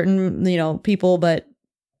suck for certain, people, but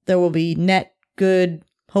there will be net good,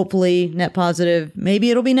 hopefully net positive. Maybe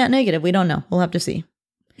it'll be net negative. We don't know. We'll have to see.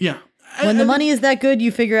 Yeah. When the money is that good,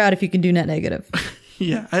 you figure out if you can do net negative.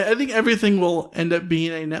 Yeah. I think everything will end up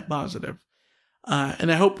being a net positive.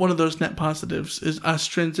 And I hope one of those net positives is us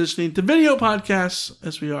transitioning to video podcasts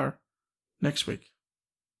as we are next week.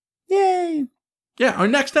 Yay. Yeah. Our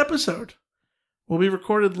next episode will be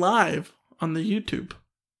recorded live on the YouTube.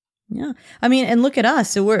 Yeah. I mean, and look at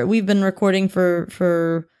us. So we've been recording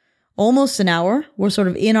for almost an hour. We're sort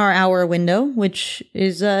of in our hour window, which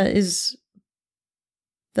is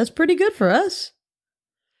that's pretty good for us.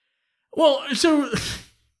 Well, so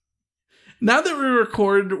now that we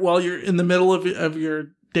record while you're in the middle of your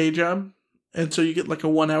day job, and so you get like a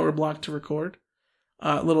 1 hour block to record,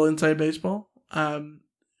 little inside baseball.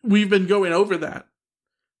 We've been going over that,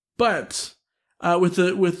 but with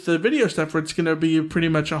the video stuff, where it's going to be pretty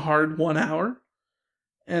much a hard 1 hour,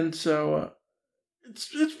 and so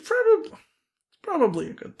it's probably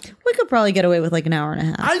a good thing. We could probably get away with like an hour and a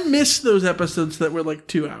half. I miss those episodes that were like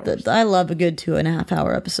 2 hours. I love a good 2.5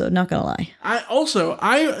 hour episode. Not gonna lie.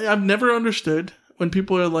 I've never understood when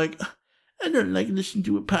people are like, I don't like listening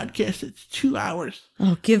to a podcast that's 2 hours.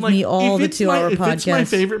 Oh, give me all the 2 hour podcasts. If it's my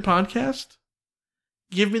favorite podcast,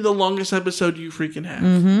 give me the longest episode you freaking have.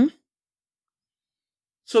 Mm-hmm.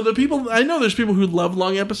 So I know there's people who love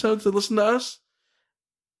long episodes that listen to us.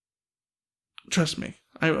 Trust me.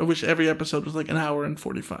 I wish every episode was like an hour and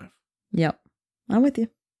 45. Yep. I'm with you.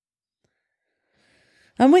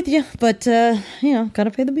 But,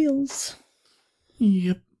 gotta pay the bills.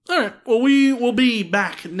 Yep. All right. Well, we will be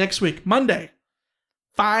back next week, Monday,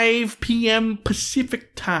 5 p.m.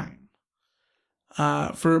 Pacific time,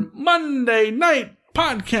 for Monday Night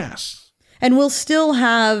Podcasts. And we'll still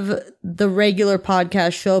have the regular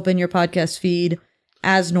podcast show up in your podcast feed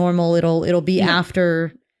as normal. It'll be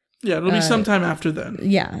after... Yeah, it'll be sometime after then.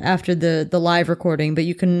 Yeah, after the live recording, but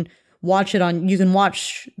you can watch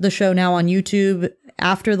the show now on YouTube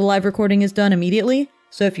after the live recording is done immediately.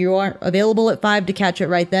 So if you aren't available at 5 to catch it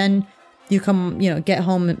right then, you come, get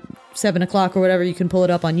home at 7 o'clock or whatever, you can pull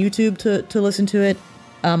it up on YouTube to listen to it.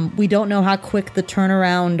 We don't know how quick the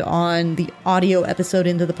turnaround on the audio episode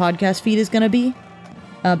into the podcast feed is going to be,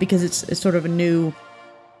 because it's sort of a new.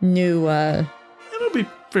 It'll be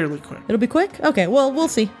fairly quick. It'll be quick? Okay, well, we'll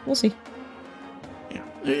see. Yeah,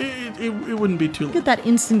 it wouldn't be too long. Get that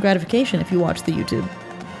instant gratification if you watch the YouTube.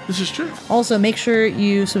 This is true. Also, make sure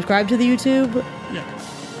you subscribe to the YouTube. Yeah,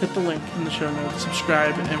 hit the link in the show notes,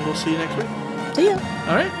 subscribe, and we'll see you next week. See ya.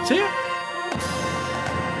 All right, see ya.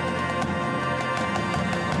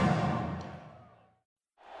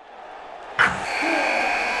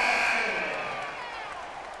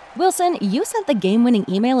 Wilson, you sent the game-winning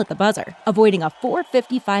email at the buzzer, avoiding a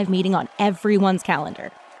 4:55 meeting on everyone's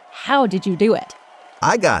calendar. How did you do it?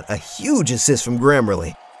 I got a huge assist from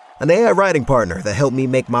Grammarly, an AI writing partner that helped me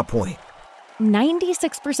make my point.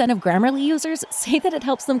 96% of Grammarly users say that it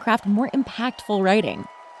helps them craft more impactful writing.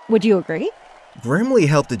 Would you agree? Grammarly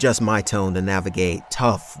helped adjust my tone to navigate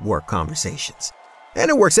tough work conversations.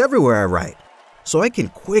 And it works everywhere I write, so I can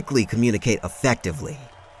quickly communicate effectively.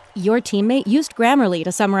 Your teammate used Grammarly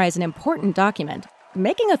to summarize an important document,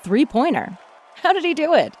 making a 3-pointer. How did he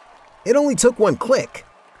do it? It only took one click.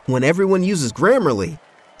 When everyone uses Grammarly,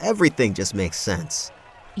 everything just makes sense.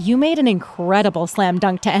 You made an incredible slam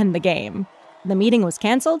dunk to end the game. The meeting was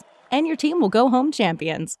canceled, and your team will go home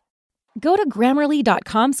champions. Go to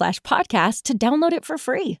Grammarly.com/podcast to download it for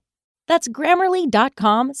free. That's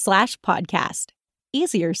Grammarly.com/podcast.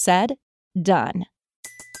 Easier said, done.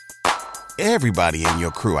 Everybody in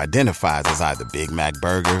your crew identifies as either Big Mac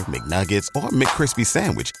Burger, McNuggets, or McCrispy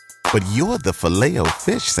Sandwich. But you're the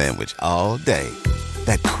Filet-O-Fish Sandwich all day.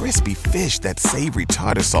 That crispy fish, that savory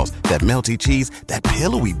tartar sauce, that melty cheese, that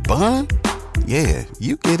pillowy bun. Yeah,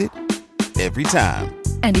 you get it. Every time.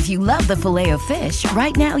 And if you love the Filet-O-Fish,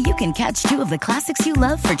 right now you can catch two of the classics you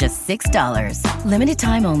love for just $6. Limited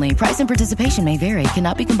time only. Price and participation may vary.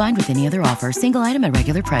 Cannot be combined with any other offer. Single item at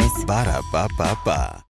regular price. Ba-da-ba-ba-ba.